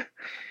answer.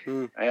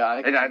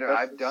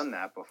 I've done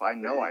that before. I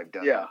know I've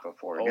done that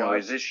before.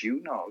 Is this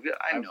you? No,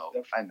 I know who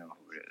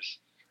it is.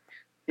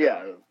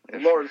 Yeah, the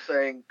Lord is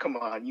saying, come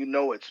on,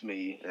 it's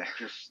me. Yeah.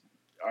 Just,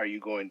 are you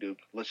going to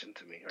listen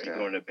to me? Are you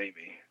going to obey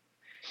me?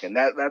 And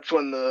that's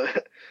when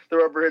the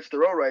rubber hits the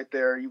road right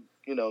there. You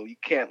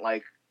can't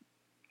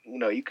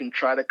you can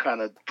try to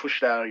kind of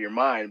push it out of your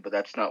mind, but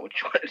that's not what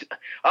you want to do.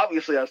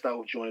 Obviously, that's not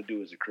what you want to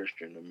do as a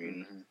Christian. I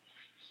mean,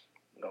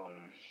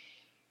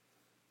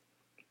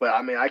 but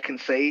I mean, I can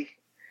say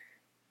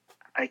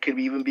I could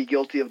even be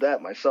guilty of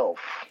that myself,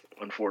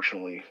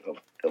 unfortunately,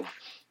 of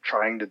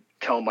trying to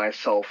tell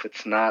myself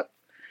it's not,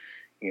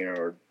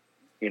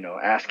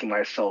 asking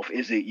myself,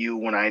 is it you,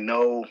 when I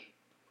know,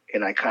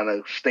 and I kind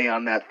of stay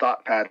on that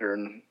thought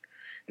pattern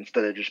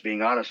instead of just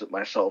being honest with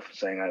myself and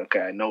saying,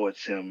 okay, I know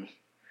it's him.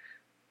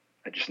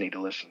 I just need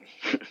to listen.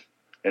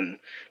 And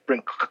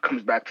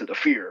comes back to the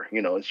fear.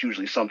 It's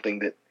usually something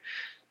that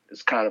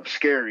is kind of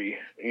scary,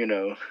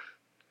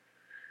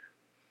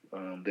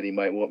 that he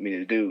might want me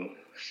to do.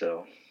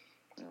 So,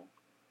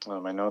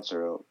 my notes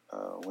are,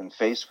 when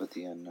faced with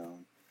the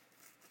unknown,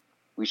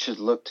 we should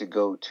look to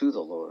go to the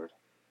Lord,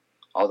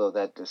 although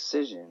that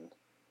decision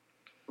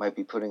might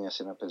be putting us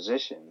in a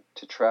position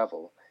to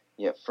travel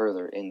yet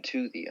further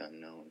into the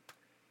unknown,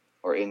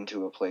 or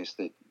into a place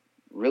that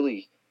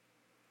really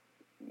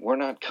we're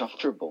not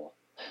comfortable.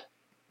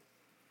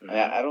 Mm-hmm.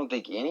 I don't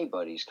think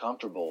anybody's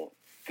comfortable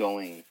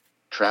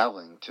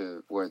traveling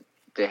to where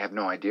they have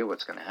no idea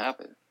what's going to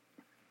happen.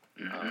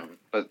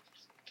 But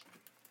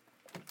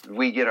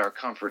we get our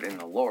comfort in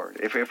the Lord.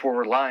 If we're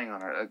relying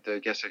on I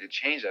guess I could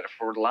change that. If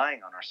we're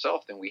relying on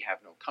ourselves, then we have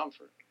no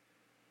comfort.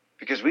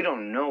 Because we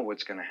don't know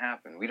what's going to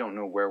happen. We don't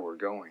know where we're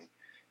going.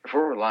 If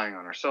we're relying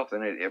on ourselves,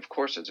 then of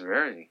course it's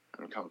very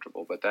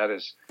uncomfortable. But that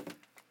is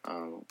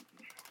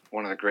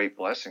one of the great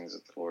blessings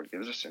that the Lord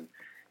gives us in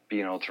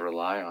being able to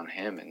rely on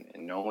Him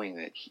and knowing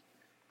that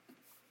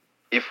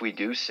if we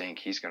do sink,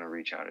 He's going to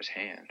reach out His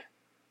hand.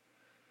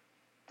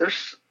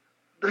 There's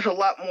a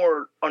lot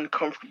more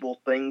uncomfortable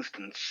things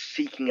than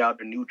seeking out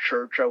a new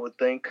church, I would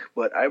think.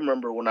 But I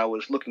remember when I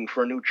was looking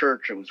for a new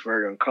church, it was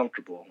very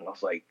uncomfortable. I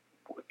was like,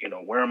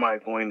 where am I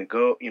going to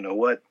go? You know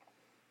what?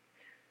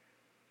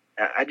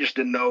 I just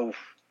didn't know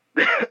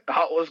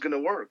how it was going to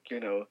work,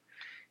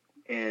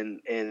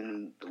 and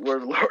where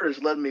the Lord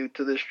has led me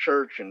to this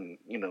church, and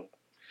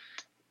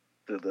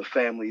the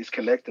family He's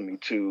connected me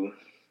to,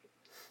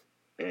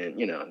 and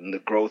and the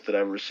growth that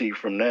I've received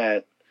from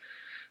that,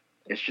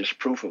 it's just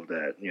proof of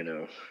that,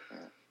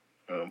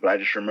 But I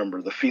just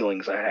remember the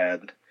feelings I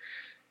had,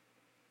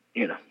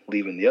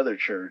 leaving the other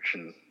church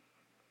and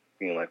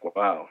being like,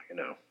 wow,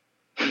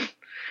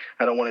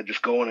 I don't want to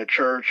just go in a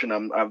church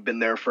and I've been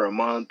there for a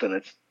month and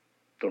it's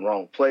the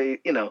wrong place.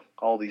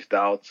 All these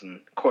doubts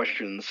and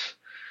questions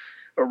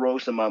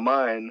arose in my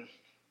mind.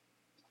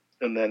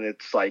 And then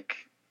it's like,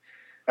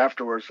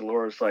 afterwards, the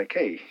Lord's like,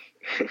 hey,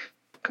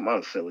 come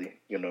on, silly,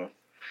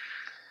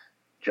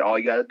 all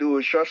you got to do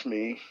is trust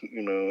me,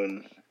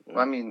 and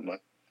I mean,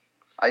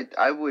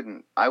 I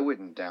wouldn't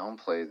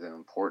downplay the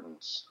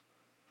importance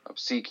of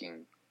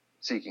seeking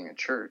a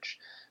church.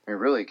 I mean,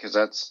 really, because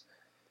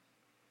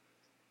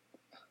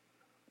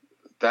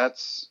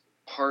that's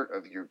part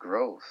of your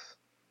growth.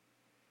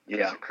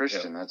 As a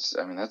Christian, that's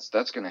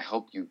going to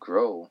help you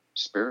grow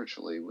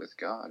spiritually with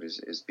God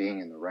is being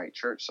in the right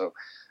church. So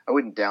I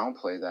wouldn't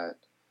downplay that,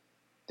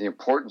 the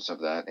importance of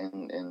that,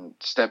 and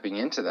stepping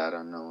into that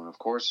unknown. Of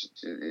course,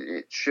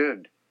 it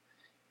should.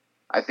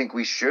 I think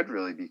we should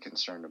really be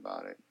concerned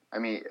about it. I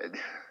mean,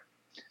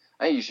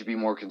 I think you should be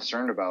more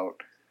concerned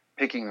about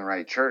picking the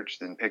right church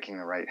than picking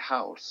the right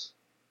house.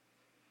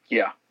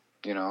 Yeah.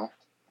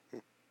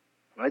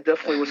 I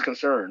definitely was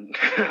concerned.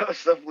 I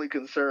was definitely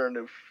concerned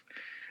if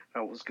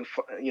I was,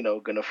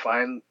 going to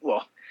find,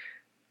 well,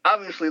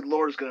 obviously the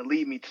Lord's going to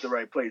lead me to the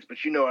right place,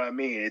 but you know what I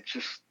mean? It's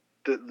just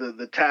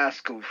the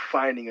task of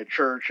finding a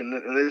church. And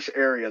in this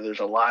area, there's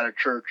a lot of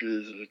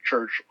churches,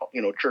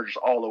 churches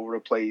all over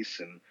the place.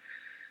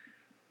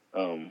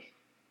 And,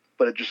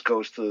 but it just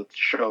goes to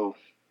show,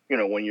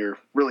 when you're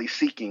really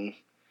seeking,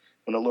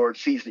 when the Lord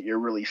sees that you're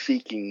really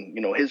seeking,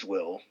 His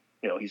will,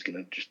 He's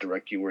going to just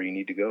direct you where you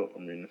need to go. I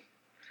mean,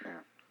 yeah.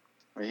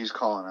 He's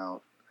calling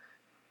out.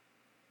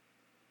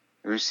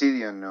 If we see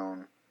the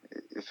unknown,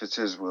 if it's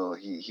His will,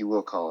 He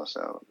will call us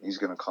out. He's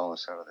going to call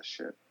us out of the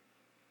ship.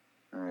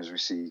 And as we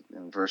see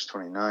in verse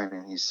 29,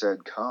 and He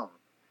said, come.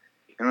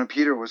 And when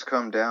Peter was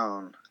come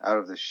down out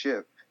of the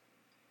ship,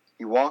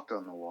 he walked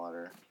on the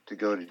water to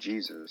go to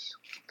Jesus.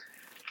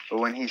 But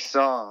when he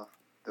saw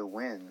the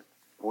wind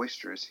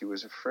boisterous, he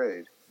was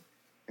afraid.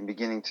 And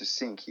beginning to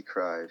sink, he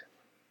cried,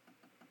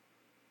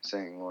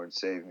 saying, Lord,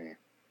 save me.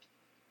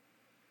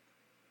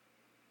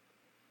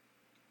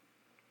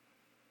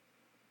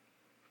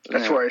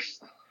 That's where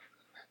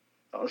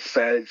I was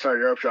sad. Sorry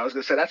to interrupt you. I was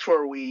going to say that's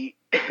where we.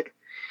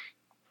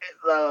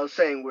 I was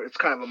saying where it's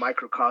kind of a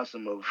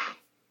microcosm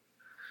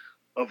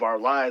of our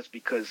lives,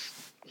 because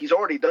He's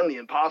already done the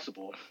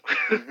impossible.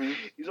 Mm-hmm.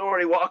 He's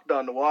already walked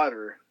on the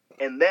water,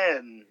 and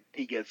then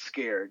He gets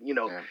scared.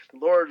 The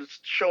Lord has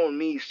shown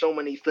me so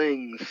many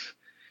things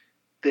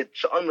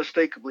that's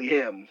unmistakably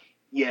Him.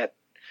 Yet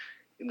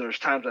there's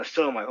times I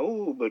still am like,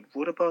 oh, but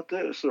what about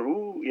this? Or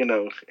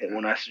and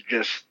when I should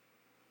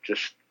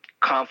just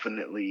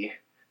confidently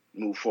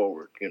move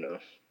forward,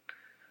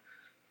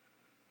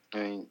 I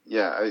mean,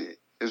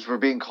 as we're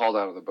being called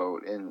out of the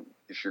boat, and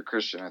if you're a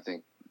Christian, I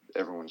think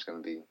everyone's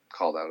going to be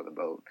called out of the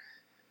boat.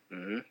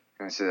 Mm-hmm.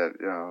 Can I say that?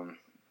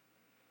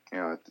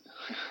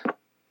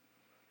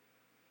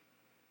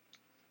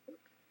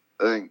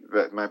 I think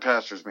that my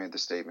pastor's made the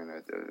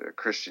statement that a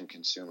Christian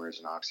consumer is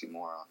an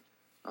oxymoron.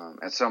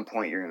 At some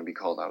point, you're going to be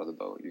called out of the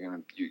boat. You're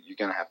going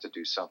to have to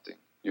do something.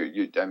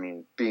 I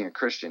mean, being a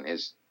Christian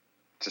is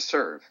to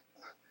serve.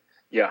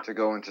 Yeah. To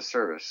go into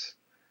service.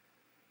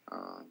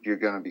 You're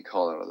going to be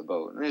called out of the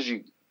boat.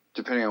 And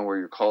depending on where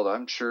you're called,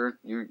 I'm sure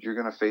you're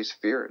going to face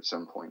fear at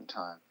some point in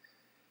time.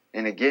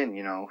 And again,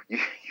 you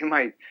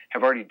might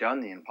have already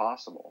done the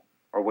impossible,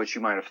 or what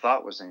you might have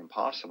thought was the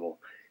impossible.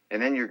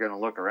 And then you're going to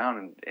look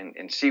around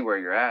and see where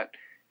you're at.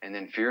 And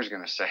then fear is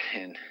going to set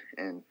in,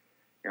 and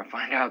you're going to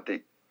find out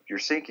that you're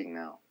sinking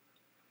now.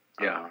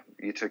 Yeah.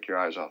 You took your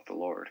eyes off the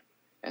Lord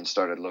and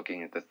started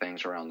looking at the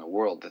things around the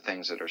world, the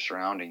things that are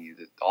surrounding you,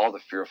 all the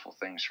fearful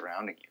things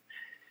surrounding you.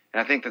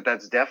 And I think that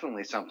that's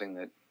definitely something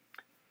that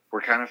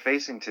we're kind of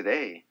facing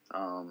today.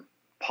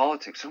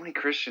 Politics. So many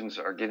Christians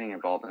are getting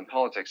involved in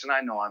politics, and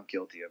I know I'm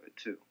guilty of it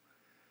too.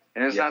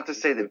 And it's not to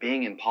say that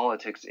being in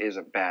politics is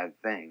a bad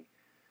thing.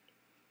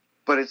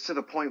 But it's to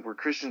the point where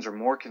Christians are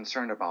more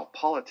concerned about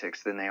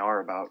politics than they are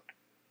about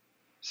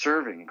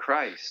serving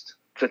Christ.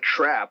 It's a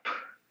trap.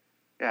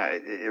 Yeah,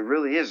 it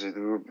really is.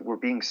 We're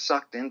being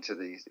sucked into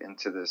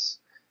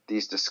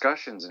these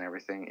discussions and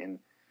everything, and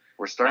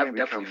we're starting I've to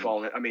become... definitely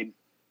fallen. I mean...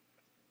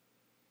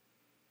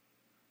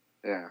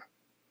 Yeah.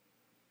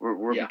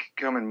 We're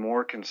becoming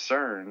more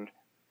concerned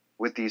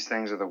with these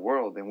things of the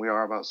world than we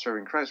are about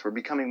serving Christ. We're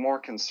becoming more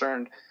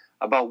concerned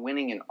about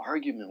winning an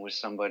argument with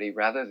somebody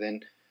rather than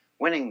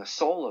winning the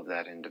soul of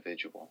that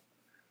individual.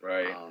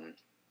 Right.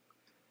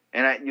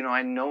 And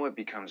I know it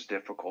becomes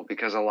difficult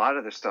because a lot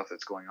of the stuff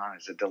that's going on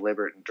is a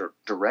deliberate and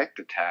direct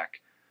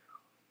attack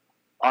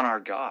on our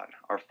God,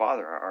 our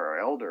Father, our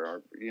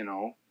Elder,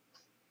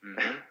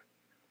 Mm-hmm.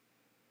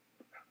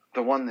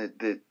 the one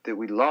that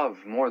we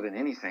love more than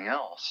anything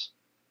else.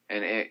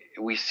 And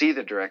we see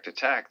the direct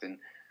attack. And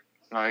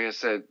like I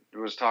said, I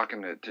was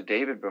talking to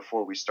David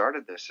before we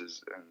started this,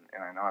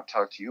 and I know I've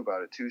talked to you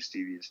about it too,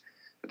 Stevie, is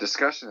the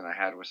discussion that I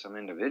had with some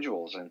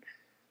individuals. And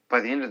by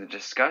the end of the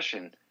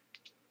discussion,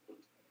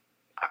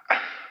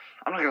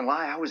 I'm not going to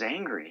lie, I was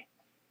angry.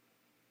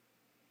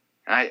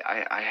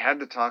 I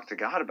had to talk to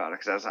God about it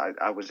because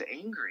I was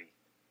angry.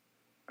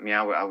 I mean,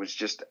 I was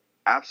just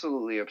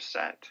absolutely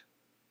upset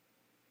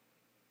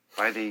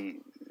by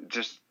the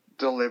just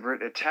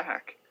deliberate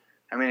attack.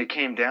 I mean, it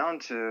came down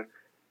to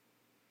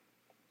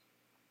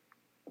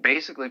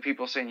basically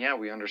people saying, yeah,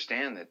 we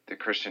understand that the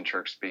Christian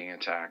church is being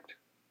attacked.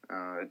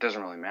 It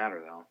doesn't really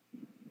matter, though.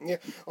 Yeah.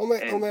 On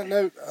that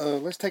note,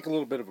 let's take a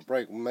little bit of a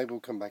break. Maybe we'll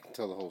come back and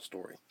tell the whole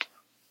story.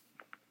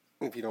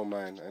 If you don't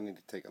mind, I need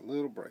to take a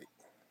little break.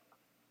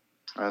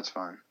 That's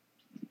fine.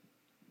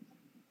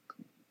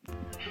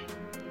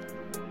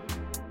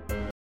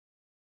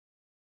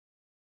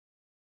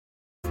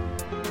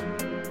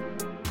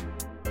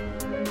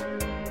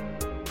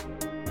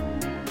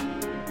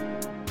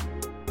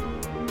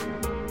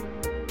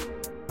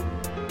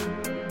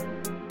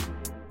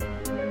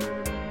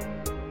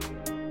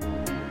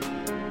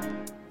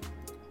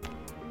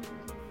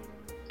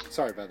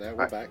 Sorry about that.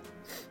 We're back.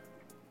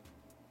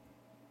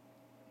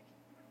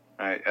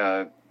 All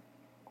right.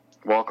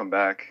 Welcome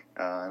back.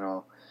 I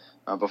know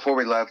before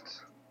we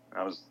left,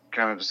 I was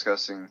kind of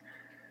discussing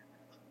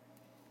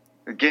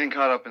getting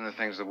caught up in the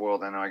things of the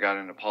world. I know I got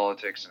into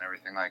politics and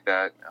everything like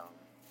that.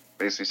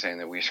 Basically saying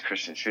that we as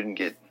Christians shouldn't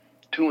get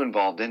too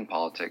involved in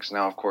politics.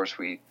 Now, of course,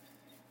 we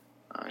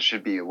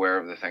should be aware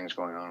of the things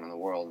going on in the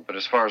world. But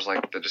as far as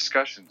like the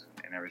discussions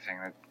and everything,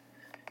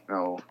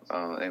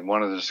 in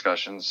one of the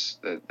discussions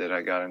that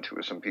I got into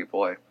with some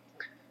people,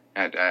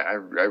 I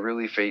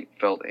really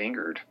felt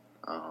angered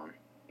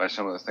by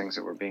some of the things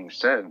that were being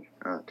said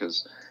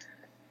because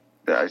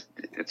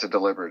it's a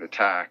deliberate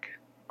attack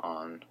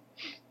on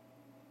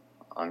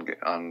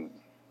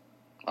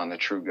the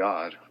true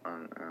God,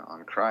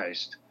 on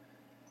Christ.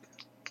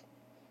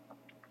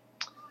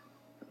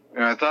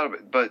 And I thought of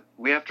it, but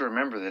we have to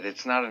remember that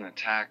it's not an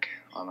attack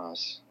on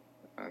us.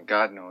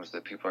 God knows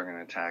that people are going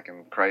to attack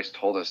him. Christ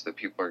told us that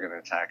people are going to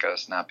attack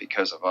us, not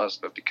because of us,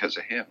 but because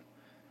of him.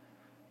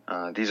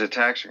 These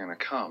attacks are going to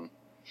come.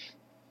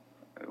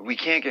 We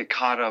can't get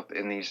caught up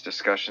in these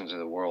discussions of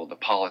the world, the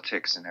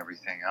politics and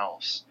everything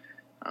else.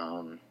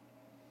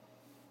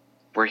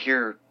 We're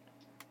here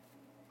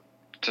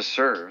to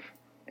serve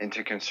and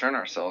to concern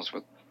ourselves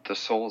with the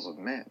souls of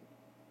men.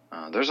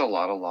 There's a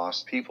lot of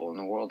lost people in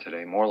the world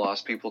today, more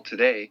lost people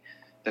today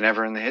than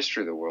ever in the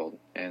history of the world.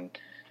 And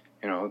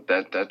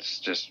that's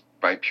just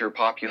by pure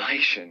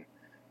population.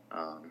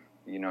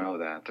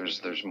 That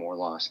there's more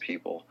lost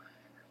people.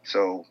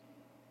 So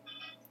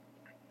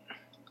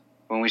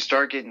when we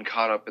start getting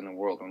caught up in the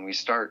world, when we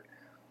start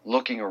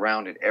looking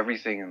around at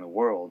everything in the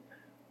world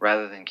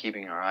rather than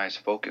keeping our eyes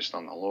focused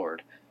on the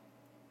Lord,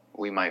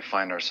 we might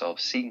find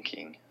ourselves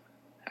sinking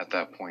at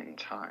that point in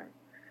time.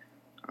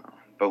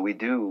 But we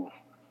do,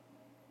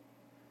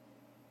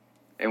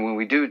 and when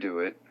we do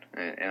it,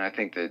 and I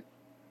think that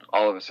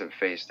all of us have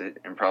faced it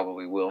and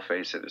probably will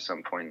face it at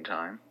some point in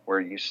time, where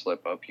you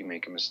slip up, you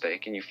make a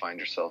mistake, and you find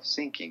yourself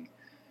sinking.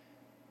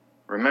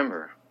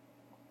 Remember,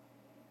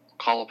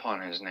 call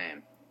upon his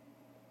name.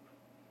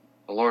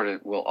 The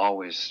Lord will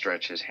always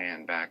stretch his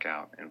hand back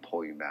out and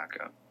pull you back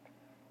up.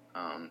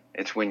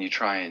 It's when you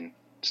try and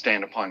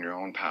stand upon your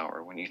own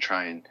power, when you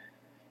try and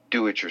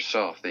do it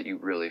yourself, that you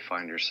really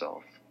find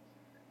yourself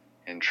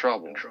in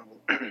trouble.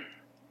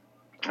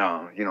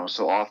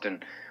 So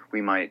often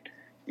we might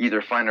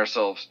either find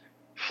ourselves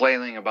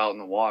flailing about in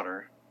the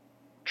water,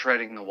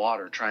 treading the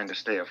water, trying to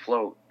stay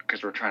afloat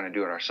because we're trying to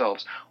do it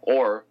ourselves,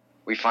 or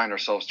we find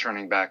ourselves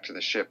turning back to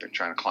the ship and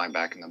trying to climb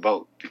back in the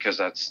boat because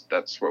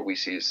that's what we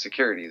see as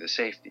security, the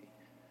safety,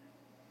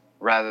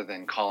 rather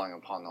than calling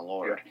upon the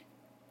Lord,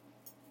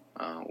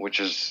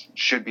 which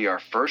should be our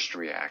first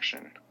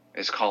reaction,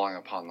 is calling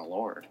upon the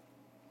Lord.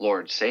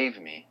 Lord, save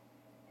me.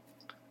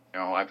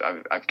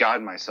 I've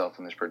gotten myself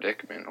in this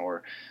predicament,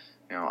 or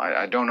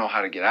I don't know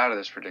how to get out of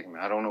this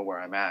predicament. I don't know where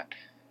I'm at.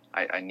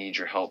 I need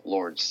your help.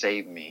 Lord,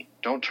 save me.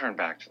 Don't turn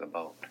back to the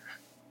boat.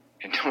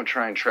 And don't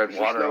try and tread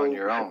water on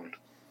your own.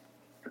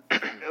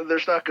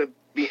 There's not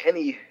be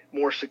any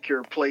more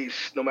secure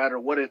place, no matter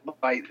what it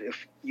might.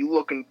 If you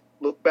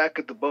look back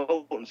at the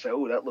boat and say,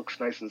 "Oh, that looks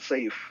nice and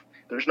safe,"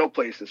 there's no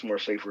place that's more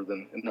safer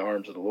than in the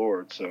arms of the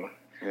Lord. So,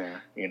 Yeah.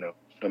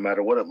 No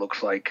matter what it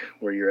looks like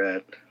where you're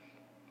at.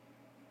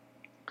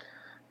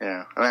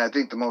 Yeah. I mean, I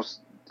think the most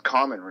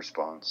common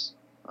response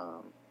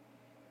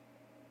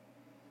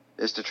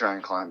is to try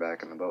and climb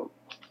back in the boat.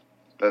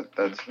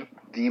 That's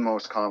the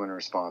most common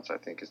response, I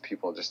think, is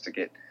people just to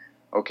get,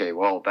 okay,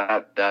 well,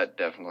 that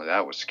definitely,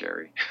 that was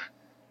scary.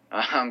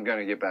 I'm going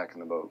to get back in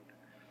the boat.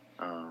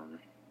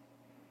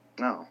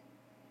 No.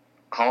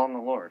 Call on the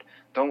Lord.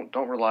 Don't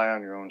rely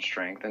on your own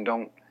strength, and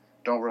don't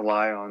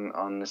rely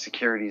on the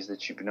securities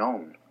that you've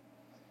known.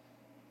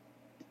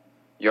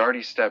 You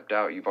already stepped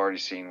out. You've already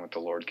seen what the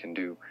Lord can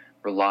do.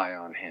 Rely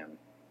on Him.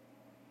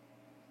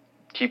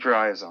 Keep your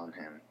eyes on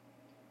Him.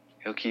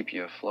 He'll keep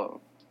you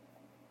afloat.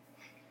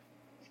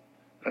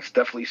 That's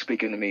definitely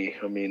speaking to me.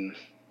 I mean,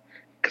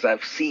 because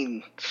I've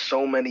seen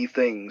so many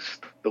things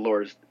the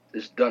Lord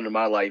has done in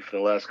my life in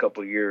the last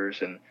couple of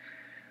years, and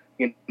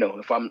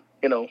if I'm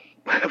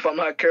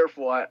not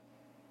careful,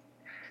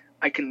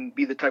 I can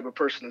be the type of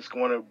person that's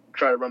going to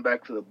try to run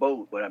back to the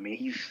boat. But I mean,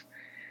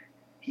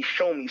 He's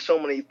shown me so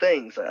many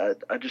things.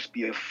 I'd just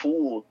be a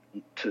fool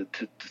to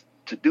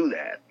do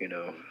that.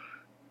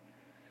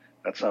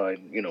 That's how I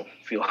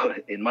feel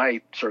in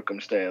my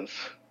circumstance.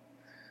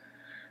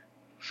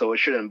 So it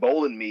should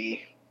embolden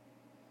me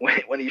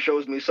when He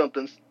shows me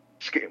something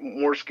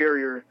more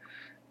scarier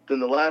than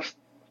the last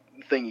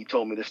thing He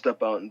told me to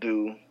step out and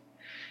do.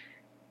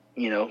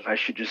 I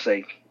should just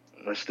say,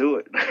 let's do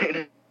it.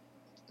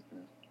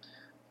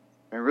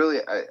 And really,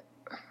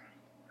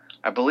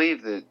 I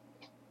believe that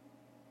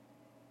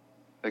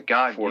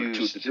God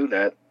used to do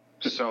that.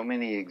 so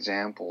many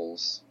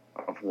examples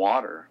of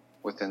water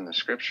within the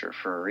Scripture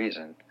for a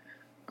reason.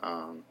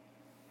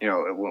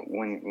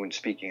 When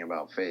speaking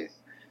about faith,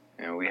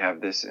 we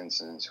have this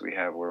instance. We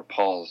have where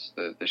Paul's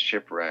the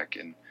shipwreck,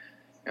 and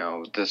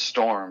the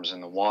storms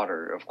and the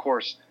water. Of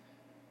course,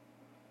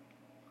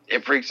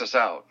 it freaks us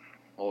out.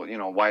 Well,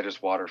 why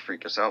does water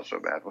freak us out so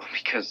bad? Well,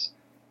 because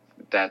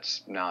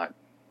that's not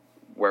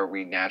where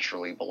we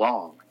naturally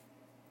belong.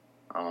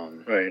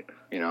 Right.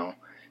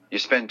 You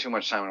spend too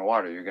much time in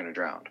water, you're going to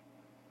drown.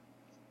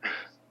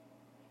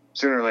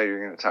 Sooner or later,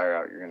 you're going to tire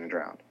out. You're going to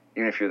drown,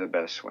 even if you're the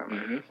best swimmer.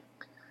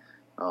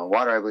 Mm-hmm.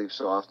 Water, I believe,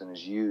 so often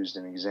is used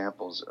in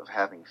examples of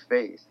having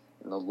faith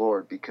in the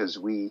Lord, because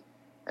we,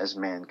 as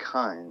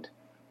mankind,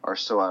 are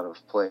so out of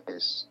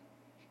place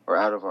or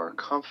out of our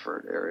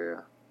comfort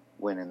area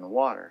when in the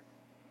water.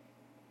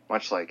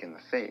 Much like in the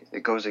faith,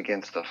 it goes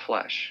against the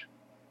flesh.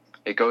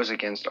 It goes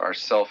against our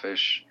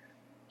selfish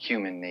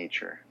human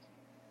nature.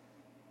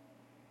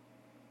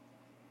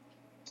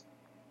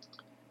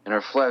 In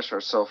our flesh,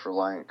 our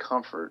self-reliant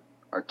comfort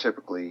are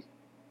typically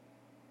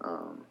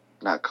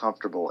not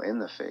comfortable in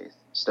the faith,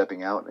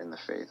 stepping out in the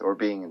faith, or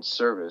being in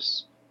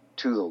service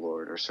to the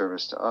Lord or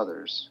service to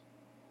others.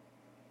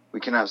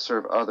 We cannot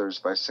serve others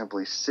by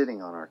simply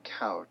sitting on our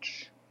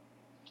couch,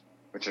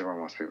 which is where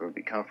most people would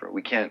be comfortable.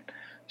 We can't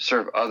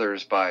serve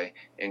others by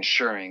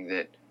ensuring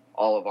that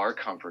all of our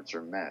comforts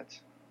are met.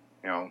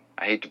 I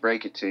hate to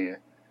break it to you,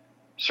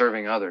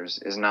 serving others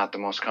is not the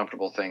most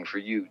comfortable thing for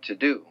you to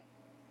do,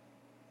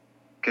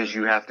 because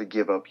you have to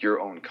give up your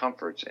own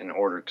comforts in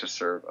order to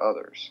serve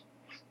others.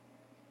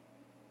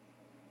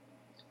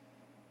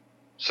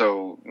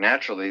 So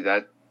naturally,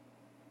 that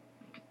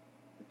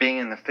being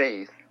in the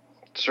faith,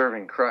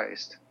 serving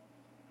Christ,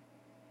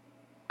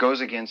 goes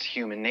against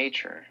human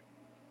nature.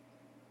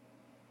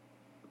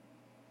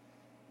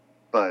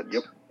 But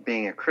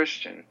being a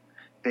Christian,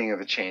 being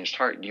of a changed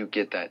heart, you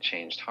get that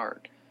changed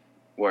heart,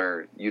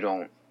 where you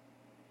don't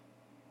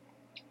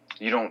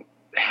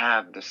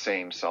have the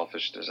same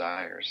selfish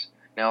desires.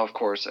 Now, of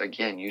course,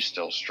 again, you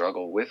still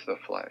struggle with the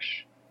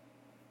flesh.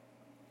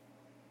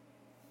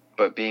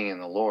 But being in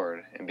the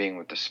Lord and being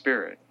with the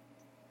Spirit,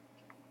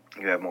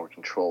 you have more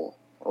control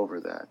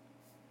over that.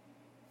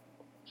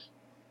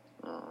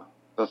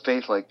 But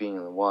faith, like being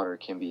in the water,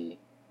 can be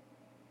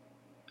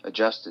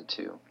adjusted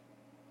to.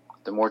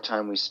 The more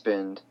time we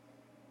spend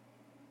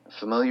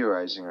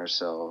familiarizing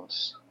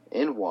ourselves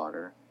in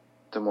water,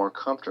 the more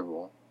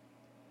comfortable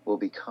we'll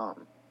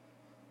become.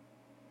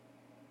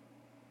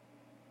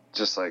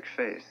 Just like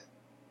faith.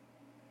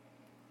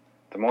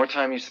 The more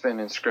time you spend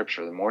in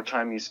Scripture, the more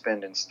time you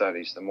spend in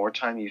studies, the more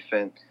time you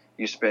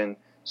spend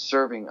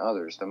serving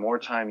others, the more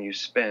time you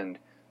spend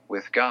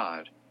with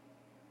God,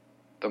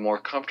 the more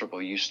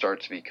comfortable you start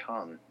to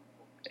become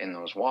in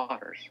those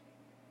waters.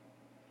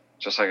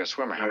 Just like a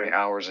swimmer. How many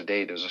hours a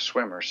day does a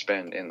swimmer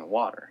spend in the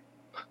water?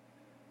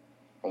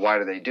 Well, why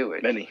do they do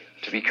it? Many.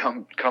 To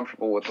become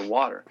comfortable with the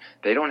water.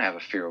 They don't have a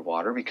fear of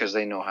water because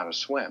they know how to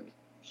swim.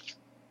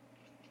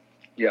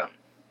 Yeah.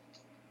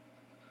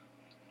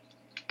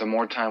 The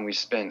more time we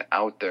spend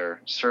out there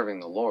serving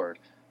the Lord,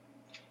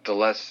 the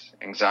less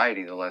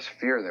anxiety, the less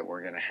fear that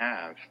we're going to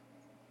have,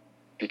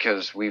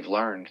 because we've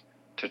learned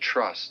to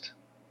trust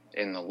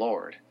in the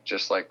Lord,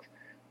 just like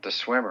the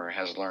swimmer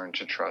has learned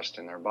to trust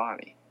in their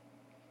body.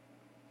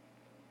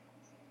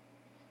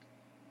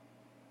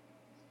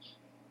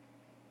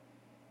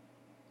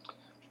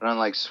 But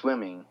unlike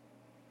swimming,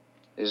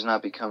 it is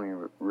not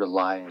becoming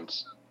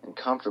reliant and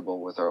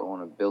comfortable with our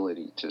own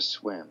ability to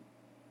swim.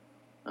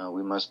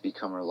 We must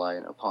become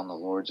reliant upon the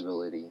Lord's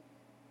ability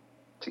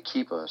to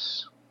keep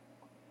us.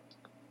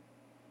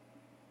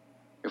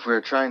 If we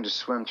are trying to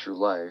swim through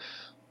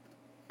life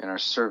in our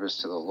service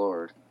to the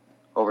Lord,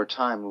 over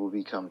time we will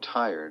become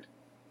tired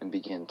and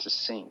begin to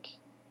sink.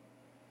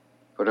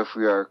 But if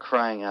we're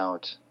crying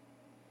out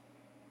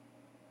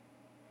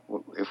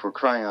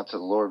to the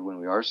Lord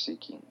when we are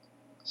sinking,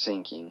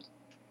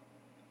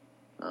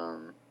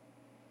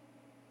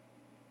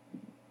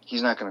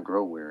 He's not going to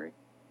grow weary.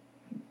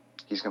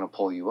 He's going to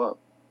pull you up.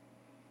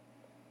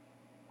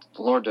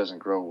 The Lord doesn't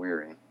grow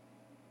weary.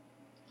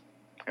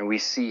 And we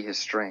see His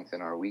strength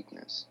in our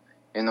weakness.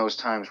 In those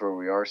times where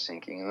we are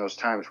sinking, in those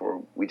times where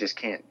we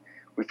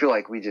feel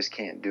like we just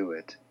can't do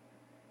it.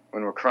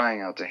 When we're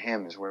crying out to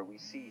Him is where we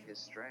see His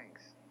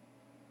strength.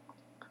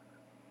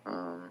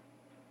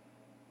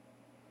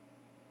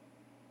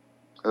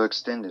 He'll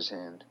extend His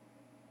hand,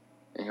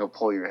 and He'll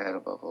pull your head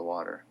above the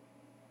water.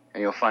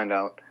 And you'll find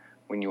out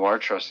when you are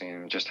trusting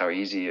Him just how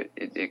easy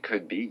it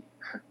could be.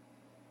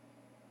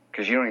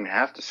 Because you don't even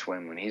have to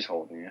swim when He's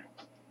holding you.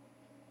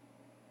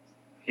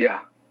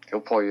 Yeah. He'll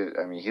pull you,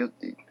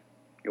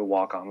 you'll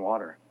walk on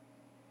water.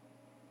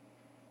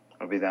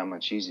 It'll be that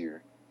much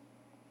easier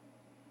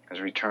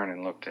as we turn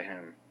and look to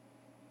Him.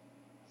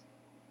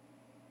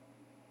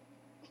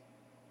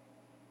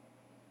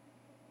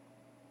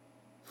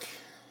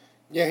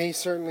 Yeah, He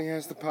certainly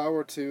has the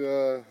power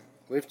to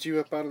lift you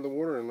up out of the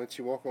water and let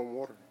you walk on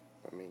water.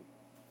 I mean,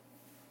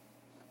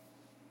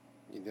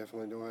 you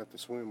definitely don't have to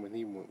swim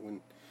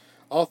when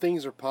all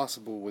things are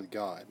possible with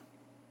God.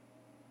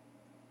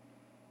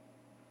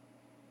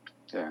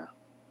 Yeah.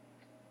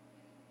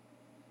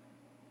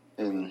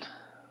 And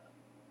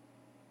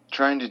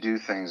trying to do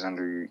things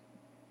under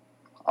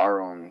our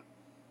own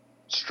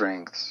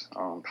strengths,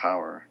 our own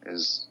power,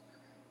 it's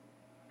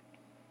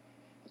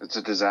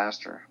a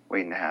disaster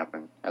waiting to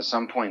happen. At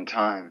some point in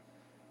time,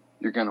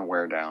 you're going to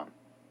wear down.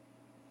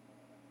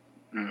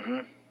 Mm-hmm.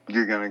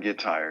 You're going to get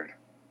tired.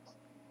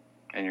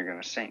 And you're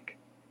going to sink.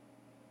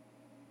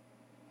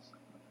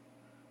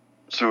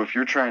 So if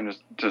you're trying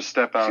to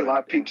step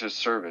out into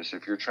service,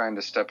 if you're trying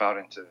to step out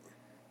into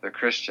the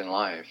Christian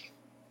life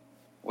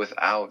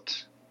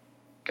without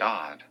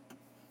God,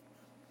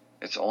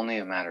 it's only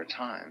a matter of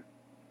time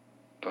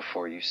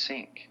before you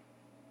sink.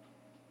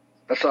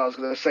 That's what I was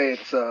going to say.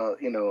 It's, a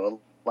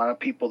lot of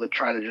people that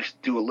try to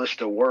just do a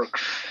list of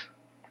works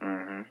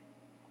Mm-hmm.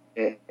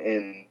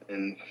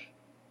 and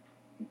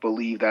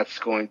believe that's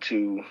going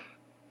to,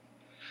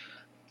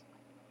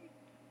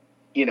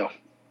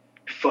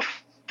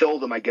 fulfill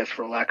them, I guess,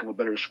 for lack of a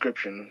better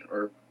description,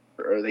 or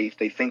they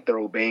think they're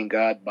obeying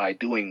God by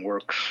doing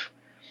works.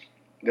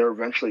 They're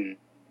eventually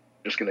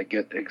just going to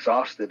get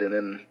exhausted,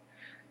 and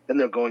then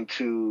they're going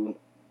to,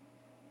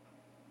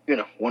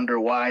 wonder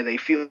why they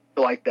feel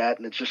like that,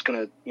 and it's just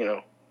going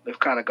to, they've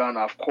kind of gone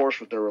off course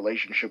with their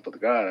relationship with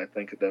God, I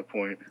think, at that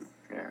point.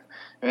 Yeah.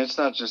 And it's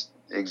not just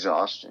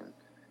exhaustion.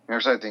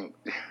 Because I think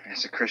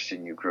as a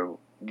Christian, you grow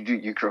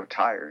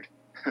tired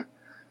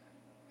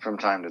from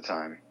time to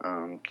time.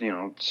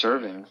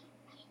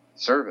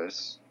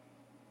 Service,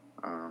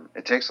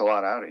 it takes a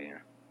lot out of you,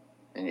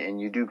 and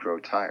you do grow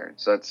tired.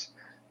 So that's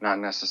not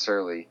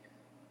necessarily,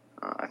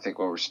 I think,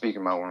 what we're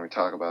speaking about when we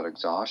talk about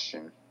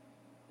exhaustion.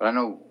 But I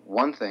know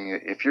one thing: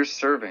 if you're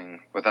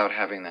serving without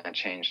having that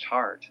changed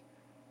heart,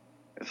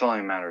 it's only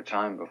a matter of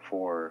time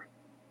before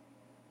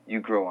you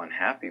grow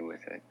unhappy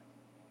with it.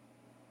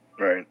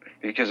 Right.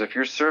 Because if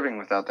you're serving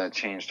without that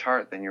changed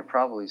heart, then you're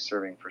probably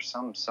serving for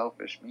some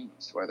selfish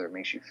means, whether it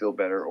makes you feel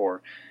better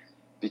or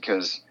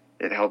because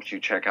it helps you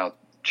check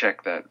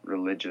that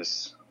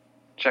religious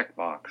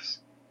checkbox,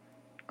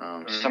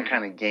 some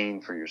kind of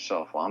gain for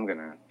yourself. Well, I'm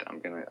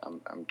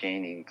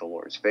gaining the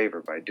Lord's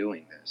favor by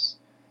doing this.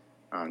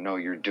 No,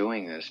 you're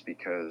doing this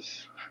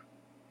because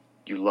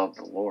you love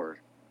the Lord.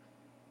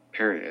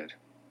 Period.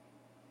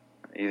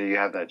 Either you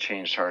have that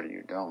changed heart or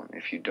you don't.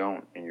 If you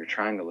don't, and you're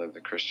trying to live the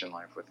Christian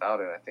life without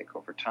it, I think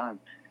over time,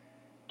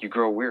 you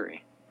grow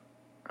weary.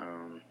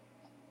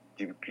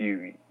 You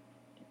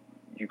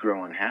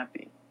grow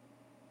unhappy.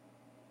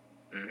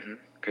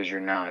 Because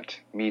you're not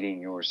meeting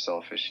your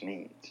selfish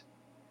needs.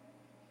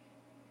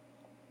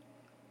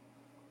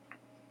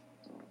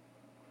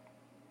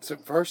 So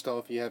first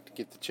off, you have to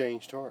get the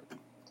changed heart.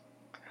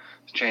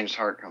 The changed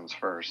heart comes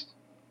first.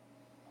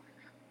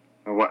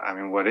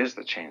 What is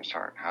the changed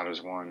heart? How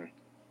does one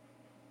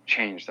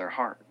change their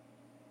heart?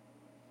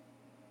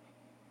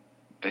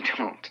 They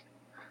don't.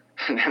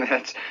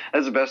 That's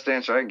the best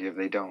answer I can give.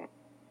 They don't.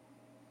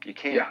 You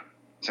can't. Yeah.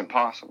 It's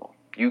impossible.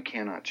 You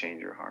cannot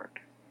change your heart.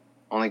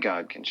 Only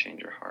God can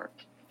change your heart.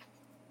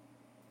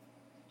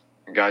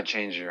 And God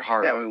changes your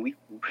heart. Yeah,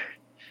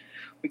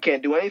 we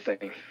can't do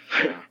anything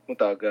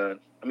without God.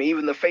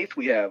 Even the faith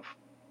we have,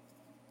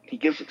 He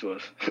gives it to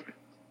us.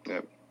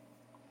 Yep.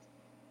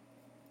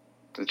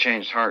 The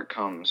changed heart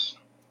comes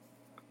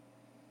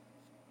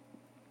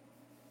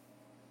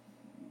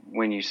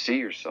when you see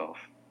yourself,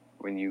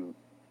 when you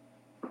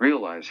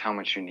realize how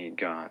much you need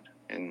God,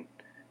 and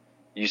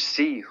you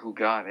see who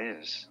God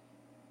is,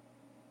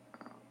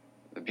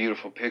 the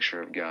beautiful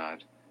picture of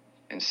God,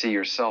 and see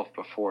yourself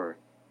before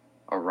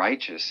a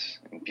righteous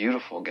and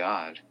beautiful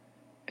God,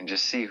 and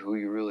just see who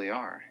you really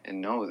are,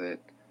 and know that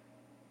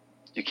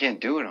you can't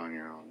do it on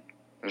your own.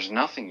 There's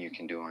nothing you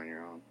can do on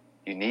your own.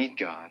 You need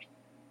God.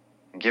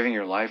 And giving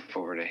your life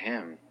over to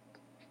Him,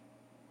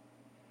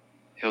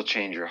 He'll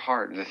change your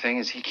heart. The thing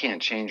is, He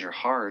can't change your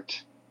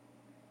heart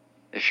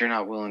if you're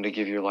not willing to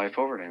give your life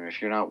over to Him,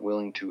 if you're not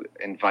willing to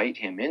invite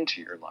Him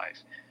into your life.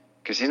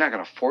 Because He's not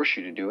going to force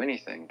you to do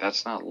anything.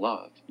 That's not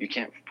love. You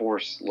can't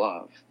force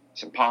love.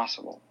 It's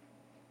impossible.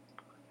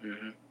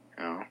 Mm-hmm.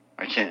 You know,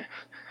 I can't.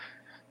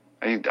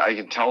 I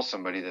can tell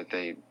somebody that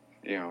they,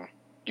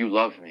 you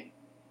love me.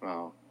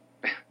 Well,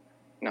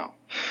 no,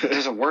 it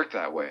doesn't work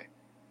that way.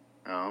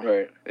 No,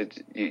 Right.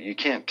 You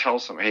can't tell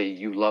somebody, hey,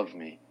 you love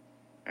me.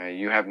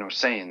 You have no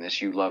say in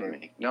this. You love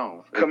me.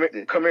 No, come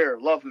here,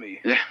 love me.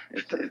 Yeah,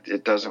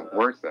 it doesn't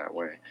work that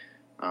way.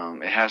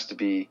 It has to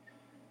be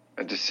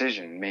a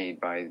decision made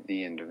by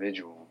the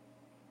individual.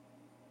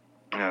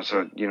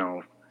 So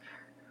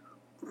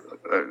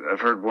I've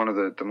heard one of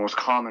the most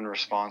common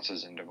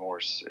responses in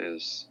divorce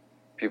is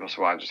people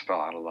say, well, I just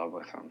fell out of love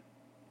with him.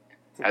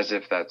 As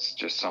if that's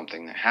just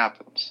something that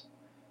happens.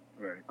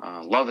 Right.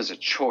 Love is a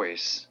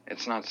choice.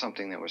 It's not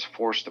something that was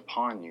forced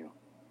upon you.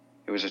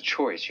 It was a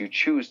choice. You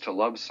choose to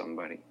love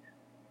somebody.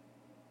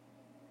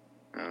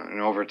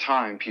 And over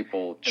time,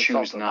 people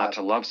choose not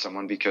to love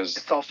someone because...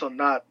 It's also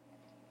not...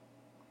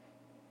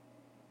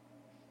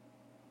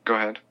 Go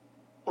ahead.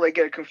 Well, they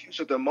get it confused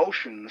with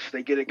emotions.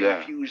 They get it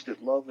confused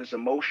that love is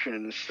emotion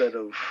instead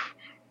of,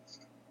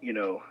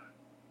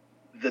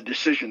 the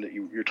decision that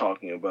you're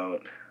talking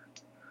about.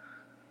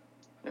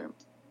 Yeah.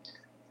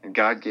 And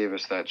God gave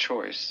us that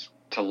choice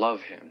to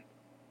love Him.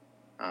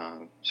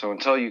 So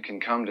until you can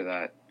come to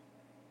that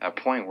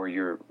point where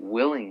you're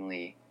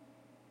willingly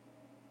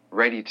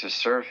ready to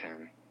serve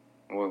Him,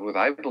 what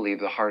I believe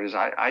the heart is,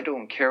 I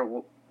don't care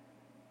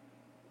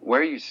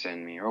where you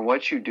send me or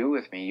what you do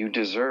with me. You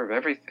deserve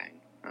everything.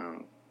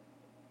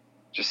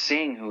 Just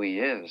seeing who He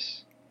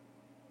is,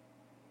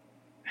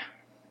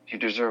 you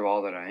deserve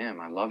all that I am.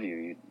 I love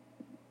you.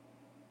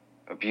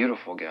 A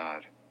beautiful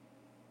God.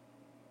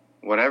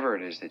 Whatever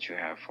it is that you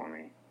have for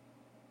me,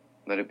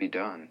 let it be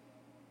done.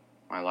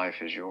 My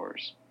life is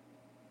yours.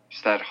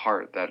 It's that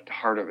heart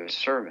of a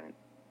servant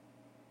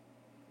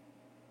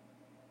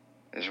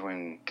is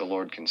when the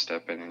Lord can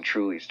step in and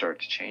truly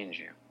start to change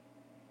you.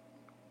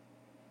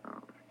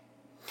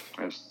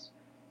 If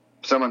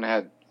someone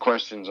had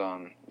questions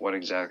on what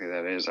exactly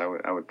that is, I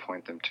would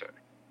point them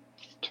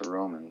to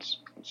Romans.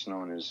 It's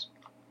known as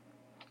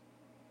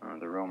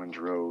the Romans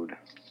Road.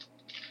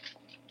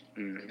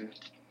 Mm-hmm.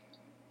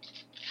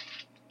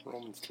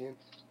 Romans 10.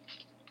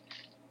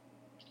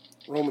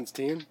 Romans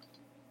 10?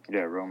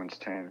 Yeah, Romans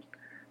 10.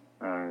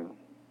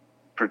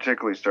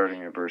 Particularly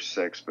starting at verse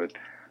 6, but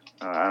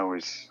I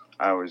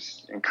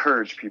always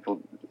encourage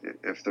people,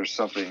 if there's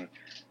something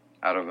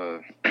out of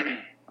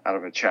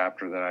a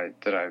chapter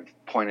that I've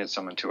pointed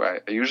someone to, I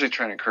usually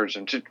try and encourage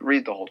them to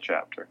read the whole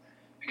chapter,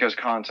 because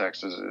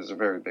context is a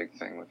very big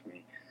thing with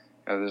me.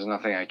 There's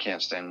nothing I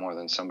can't stand more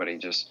than somebody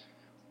just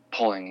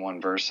pulling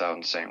one verse out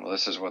and saying, well,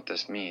 this is what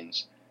this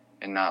means,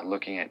 and not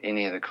looking at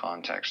any of the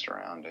context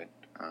around it.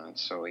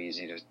 It's so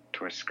easy to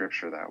twist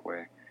scripture that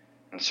way,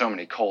 and so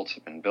many cults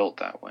have been built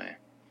that way.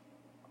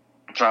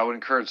 So I would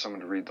encourage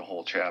someone to read the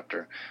whole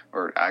chapter,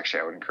 or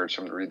actually I would encourage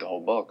someone to read the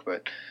whole book,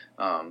 but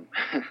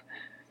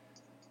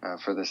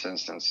for this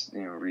instance,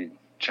 read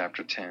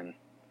chapter 10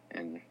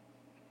 and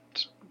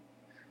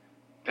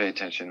pay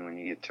attention when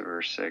you get to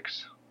verse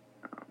 6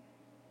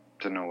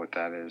 to know what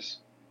that is.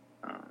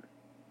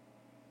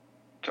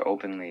 To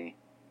openly,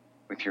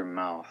 with your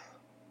mouth,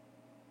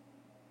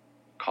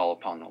 call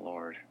upon the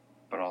Lord,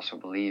 but also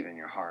believe in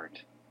your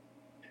heart.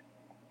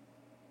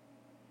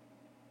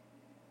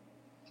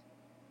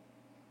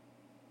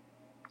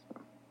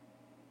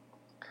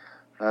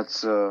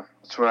 That's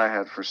what I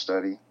had for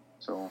study.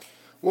 So,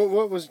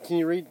 what was? Can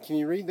you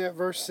read that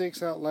verse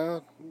 6 out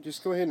loud?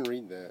 Just go ahead and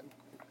read that.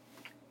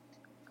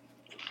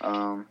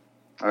 All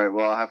right.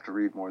 Well, I'll have to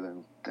read more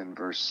than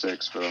verse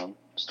 6, but I'm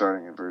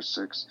starting at verse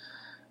 6.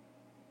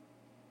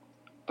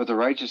 But the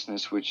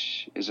righteousness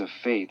which is of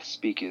faith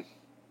speaketh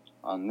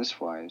on this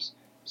wise: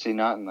 say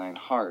not in thine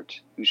heart,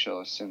 who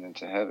shall ascend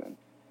into heaven,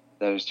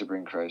 that is to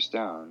bring Christ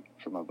down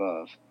from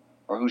above,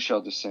 or who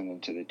shall descend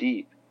into the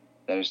deep,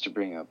 that is to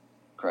bring up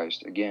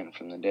Christ again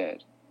from the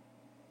dead.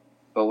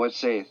 But what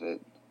saith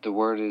it? The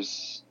word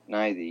is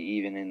nigh thee,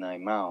 even in thy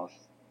mouth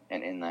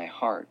and in thy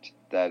heart,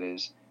 that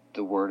is,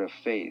 the word of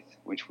faith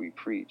which we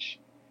preach,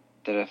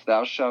 that if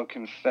thou shalt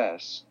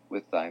confess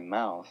with thy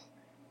mouth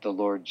the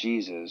Lord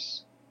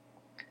Jesus,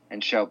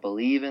 and shalt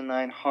believe in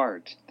thine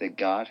heart that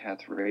God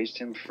hath raised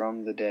him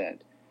from the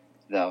dead,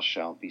 thou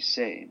shalt be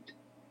saved.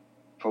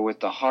 For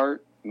with the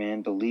heart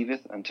man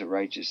believeth unto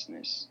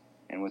righteousness,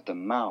 and with the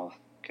mouth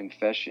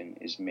confession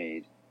is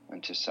made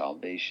unto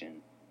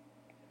salvation.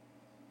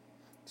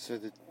 So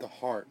that the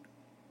heart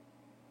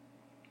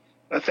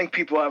I think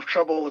people have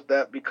trouble with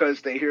that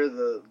because they hear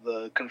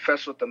the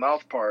confess with the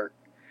mouth part,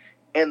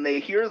 and they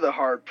hear the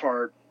hard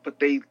part, but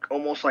they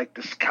almost like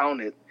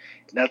discount it.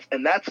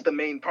 That's the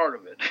main part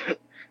of it,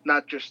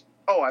 not just,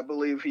 oh, I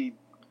believe he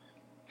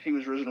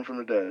was risen from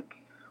the dead.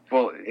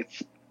 Well,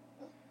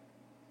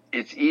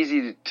 it's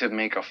easy to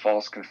make a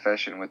false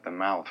confession with the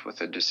mouth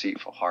with a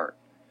deceitful heart,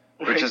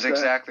 which is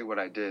exactly what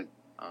I did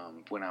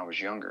when I was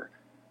younger.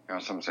 You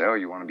know, someone say, "Oh,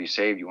 you want to be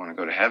saved? You want to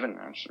go to heaven?" And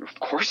I said, "Of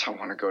course, I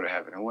want to go to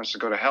heaven. Who wants to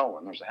go to hell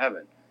when there's a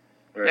heaven?"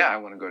 Right. Yeah, I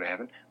want to go to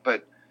heaven,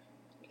 but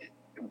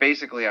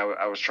basically,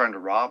 I was trying to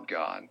rob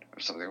God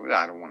of something.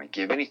 I don't want to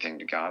give anything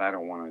to God. I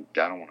don't want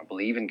to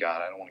believe in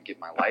God. I don't want to give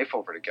my life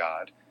over to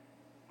God.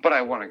 But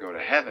I want to go to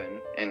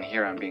heaven, and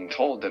here I'm being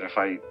told that if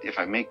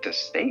I make this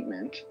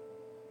statement,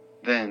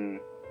 then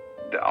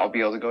I'll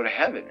be able to go to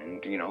heaven.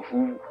 And you know,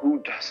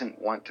 who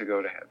doesn't want to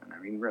go to heaven? I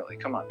mean, really,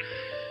 come on.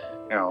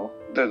 You know,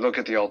 look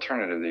at the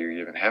alternative that you're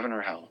given, heaven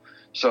or hell.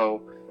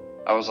 So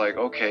I was like,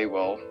 okay,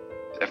 well,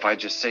 if I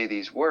just say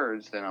these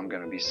words, then I'm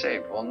going to be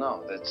saved. Well,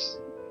 no,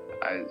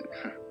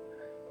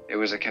 it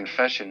was a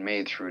confession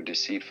made through a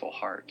deceitful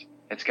heart.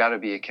 It's got to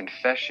be a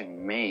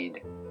confession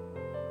made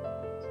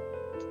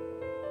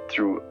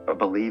through a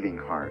believing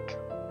heart.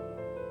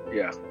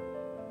 Yeah.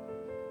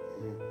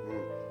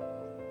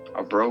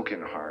 A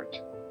broken heart.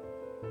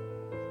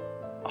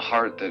 A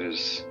heart that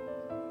is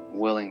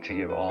willing to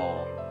give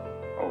all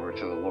over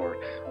to the Lord.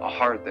 A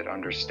heart that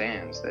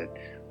understands that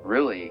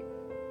really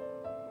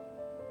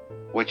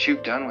what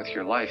you've done with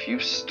your life,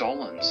 you've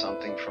stolen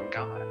something from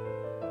God.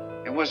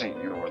 It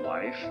wasn't your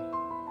life.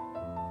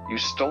 You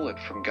stole it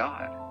from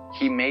God.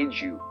 He made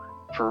you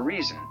for a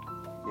reason.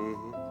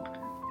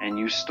 Mm-hmm. And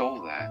you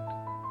stole that.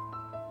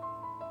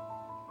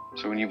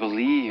 So when you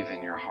believe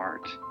in your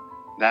heart,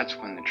 that's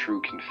when the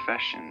true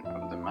confession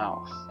of the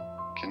mouth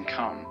can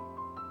come.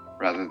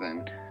 Rather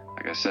than,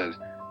 like I said,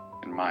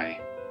 in my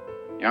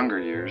younger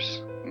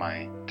years,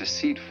 my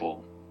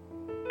deceitful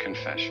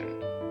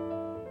confession,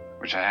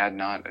 which I had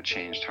not a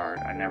changed heart.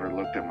 I never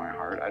looked at my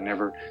heart. I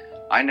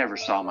never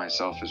saw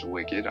myself as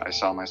wicked. I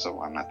saw myself,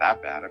 well, I'm not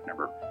that bad.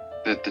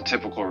 The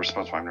typical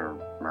response, well, I've never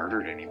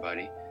murdered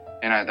anybody.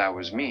 And that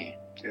was me.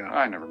 Yeah.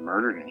 I never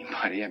murdered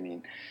anybody. I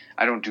mean,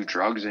 I don't do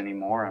drugs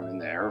anymore. I'm in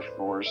the Air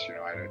Force.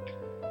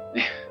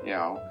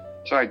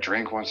 So I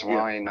drink once in a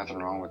while. Ain't nothing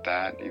wrong with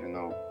that, even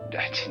though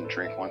I didn't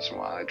drink once in a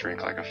while. I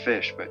drink like a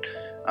fish. But,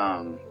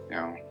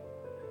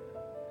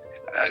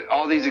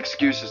 all these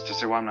excuses to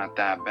say, well, I'm not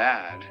that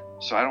bad.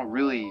 So I don't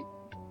really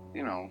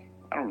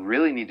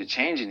need to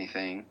change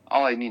anything.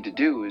 All I need to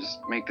do is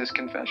make this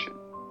confession.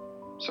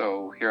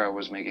 So here I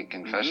was making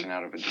confession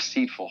out of a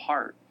deceitful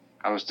heart.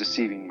 I was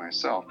deceiving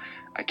myself.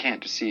 I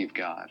can't deceive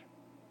God.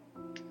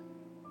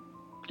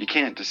 You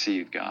can't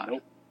deceive God.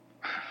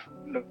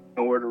 Nope.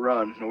 Nowhere to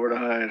run, nowhere to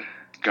hide.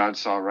 God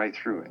saw right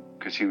through it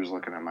because he was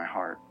looking at my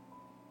heart.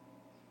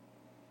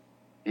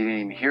 He didn't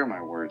even hear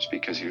my words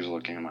because he was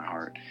looking at my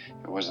heart.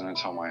 It wasn't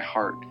until my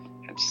heart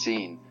had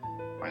seen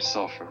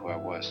myself for who I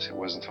was. It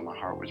wasn't until my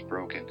heart was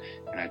broken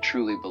and I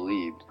truly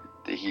believed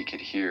that he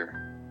could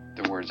hear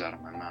the words out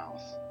of my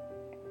mouth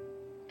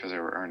because they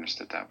were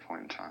earnest at that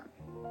point in time.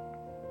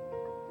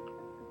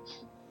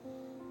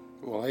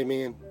 Well,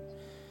 amen.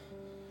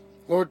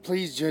 Lord,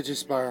 please judge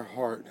us by our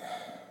heart.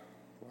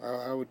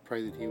 I would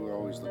pray that he would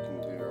always look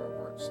into our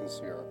hearts and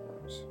see our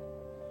hearts.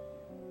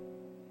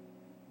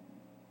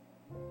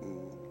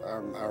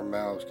 Our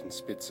mouths can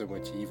spit so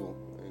much evil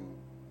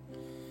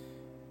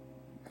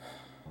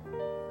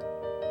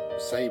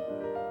and say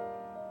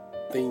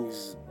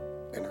things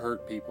and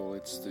hurt people.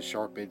 It's the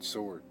sharp-edged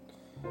sword.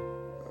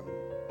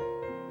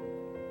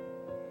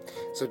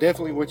 So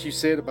definitely what you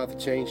said about the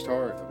changed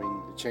heart. I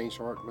mean, the changed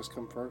heart must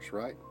come first,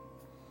 right?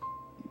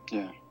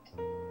 Yeah.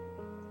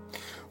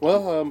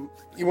 Well,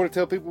 you want to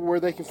tell people where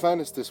they can find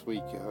us this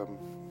week?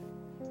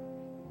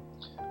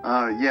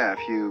 Yeah, if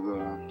you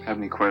have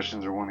any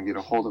questions or want to get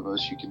a hold of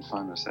us, you can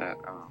find us at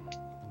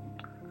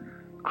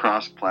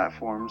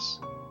CrossPlatformz.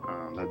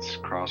 That's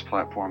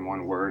CrossPlatform,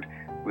 one word,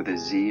 with a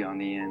Z on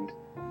the end,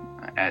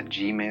 at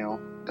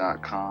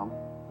gmail.com.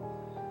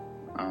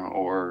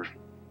 Or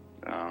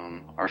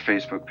our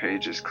Facebook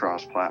page is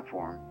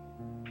CrossPlatform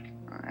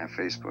at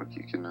Facebook.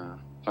 You can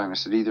find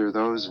us at either of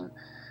those. And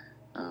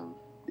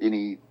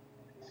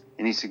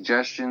any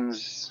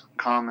suggestions,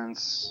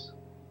 comments,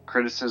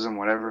 criticism,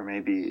 whatever it may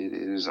be, it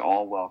is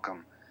all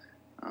welcome.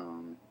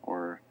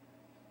 Or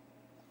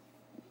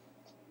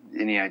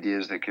any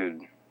ideas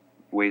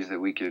ways that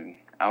we could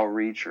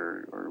outreach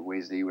or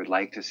ways that you would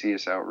like to see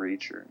us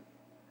outreach or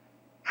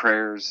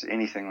prayers,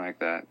 anything like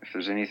that. If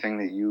there's anything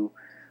that you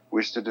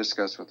wish to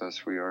discuss with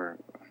us, we are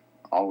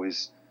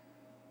always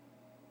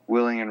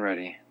willing and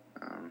ready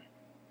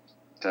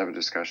to have a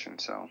discussion.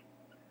 So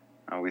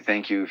we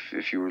thank you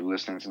if you were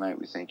listening tonight.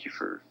 We thank you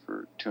for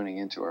tuning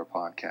into our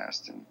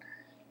podcast, and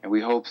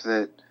we hope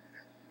that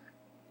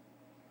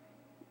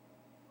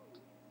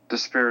the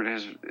Spirit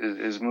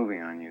is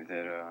moving on you,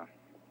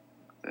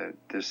 that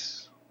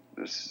this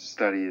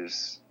study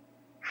is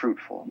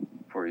fruitful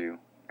for you,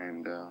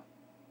 and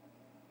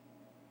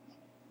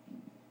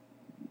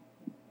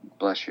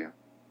bless you.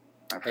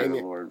 I pray Amen.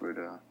 the Lord would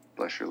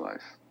bless your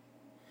life.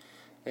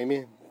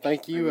 Amen.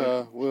 Thank you.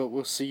 Amen.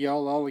 We'll see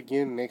y'all all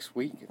again next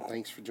week.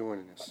 Thanks for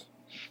joining us.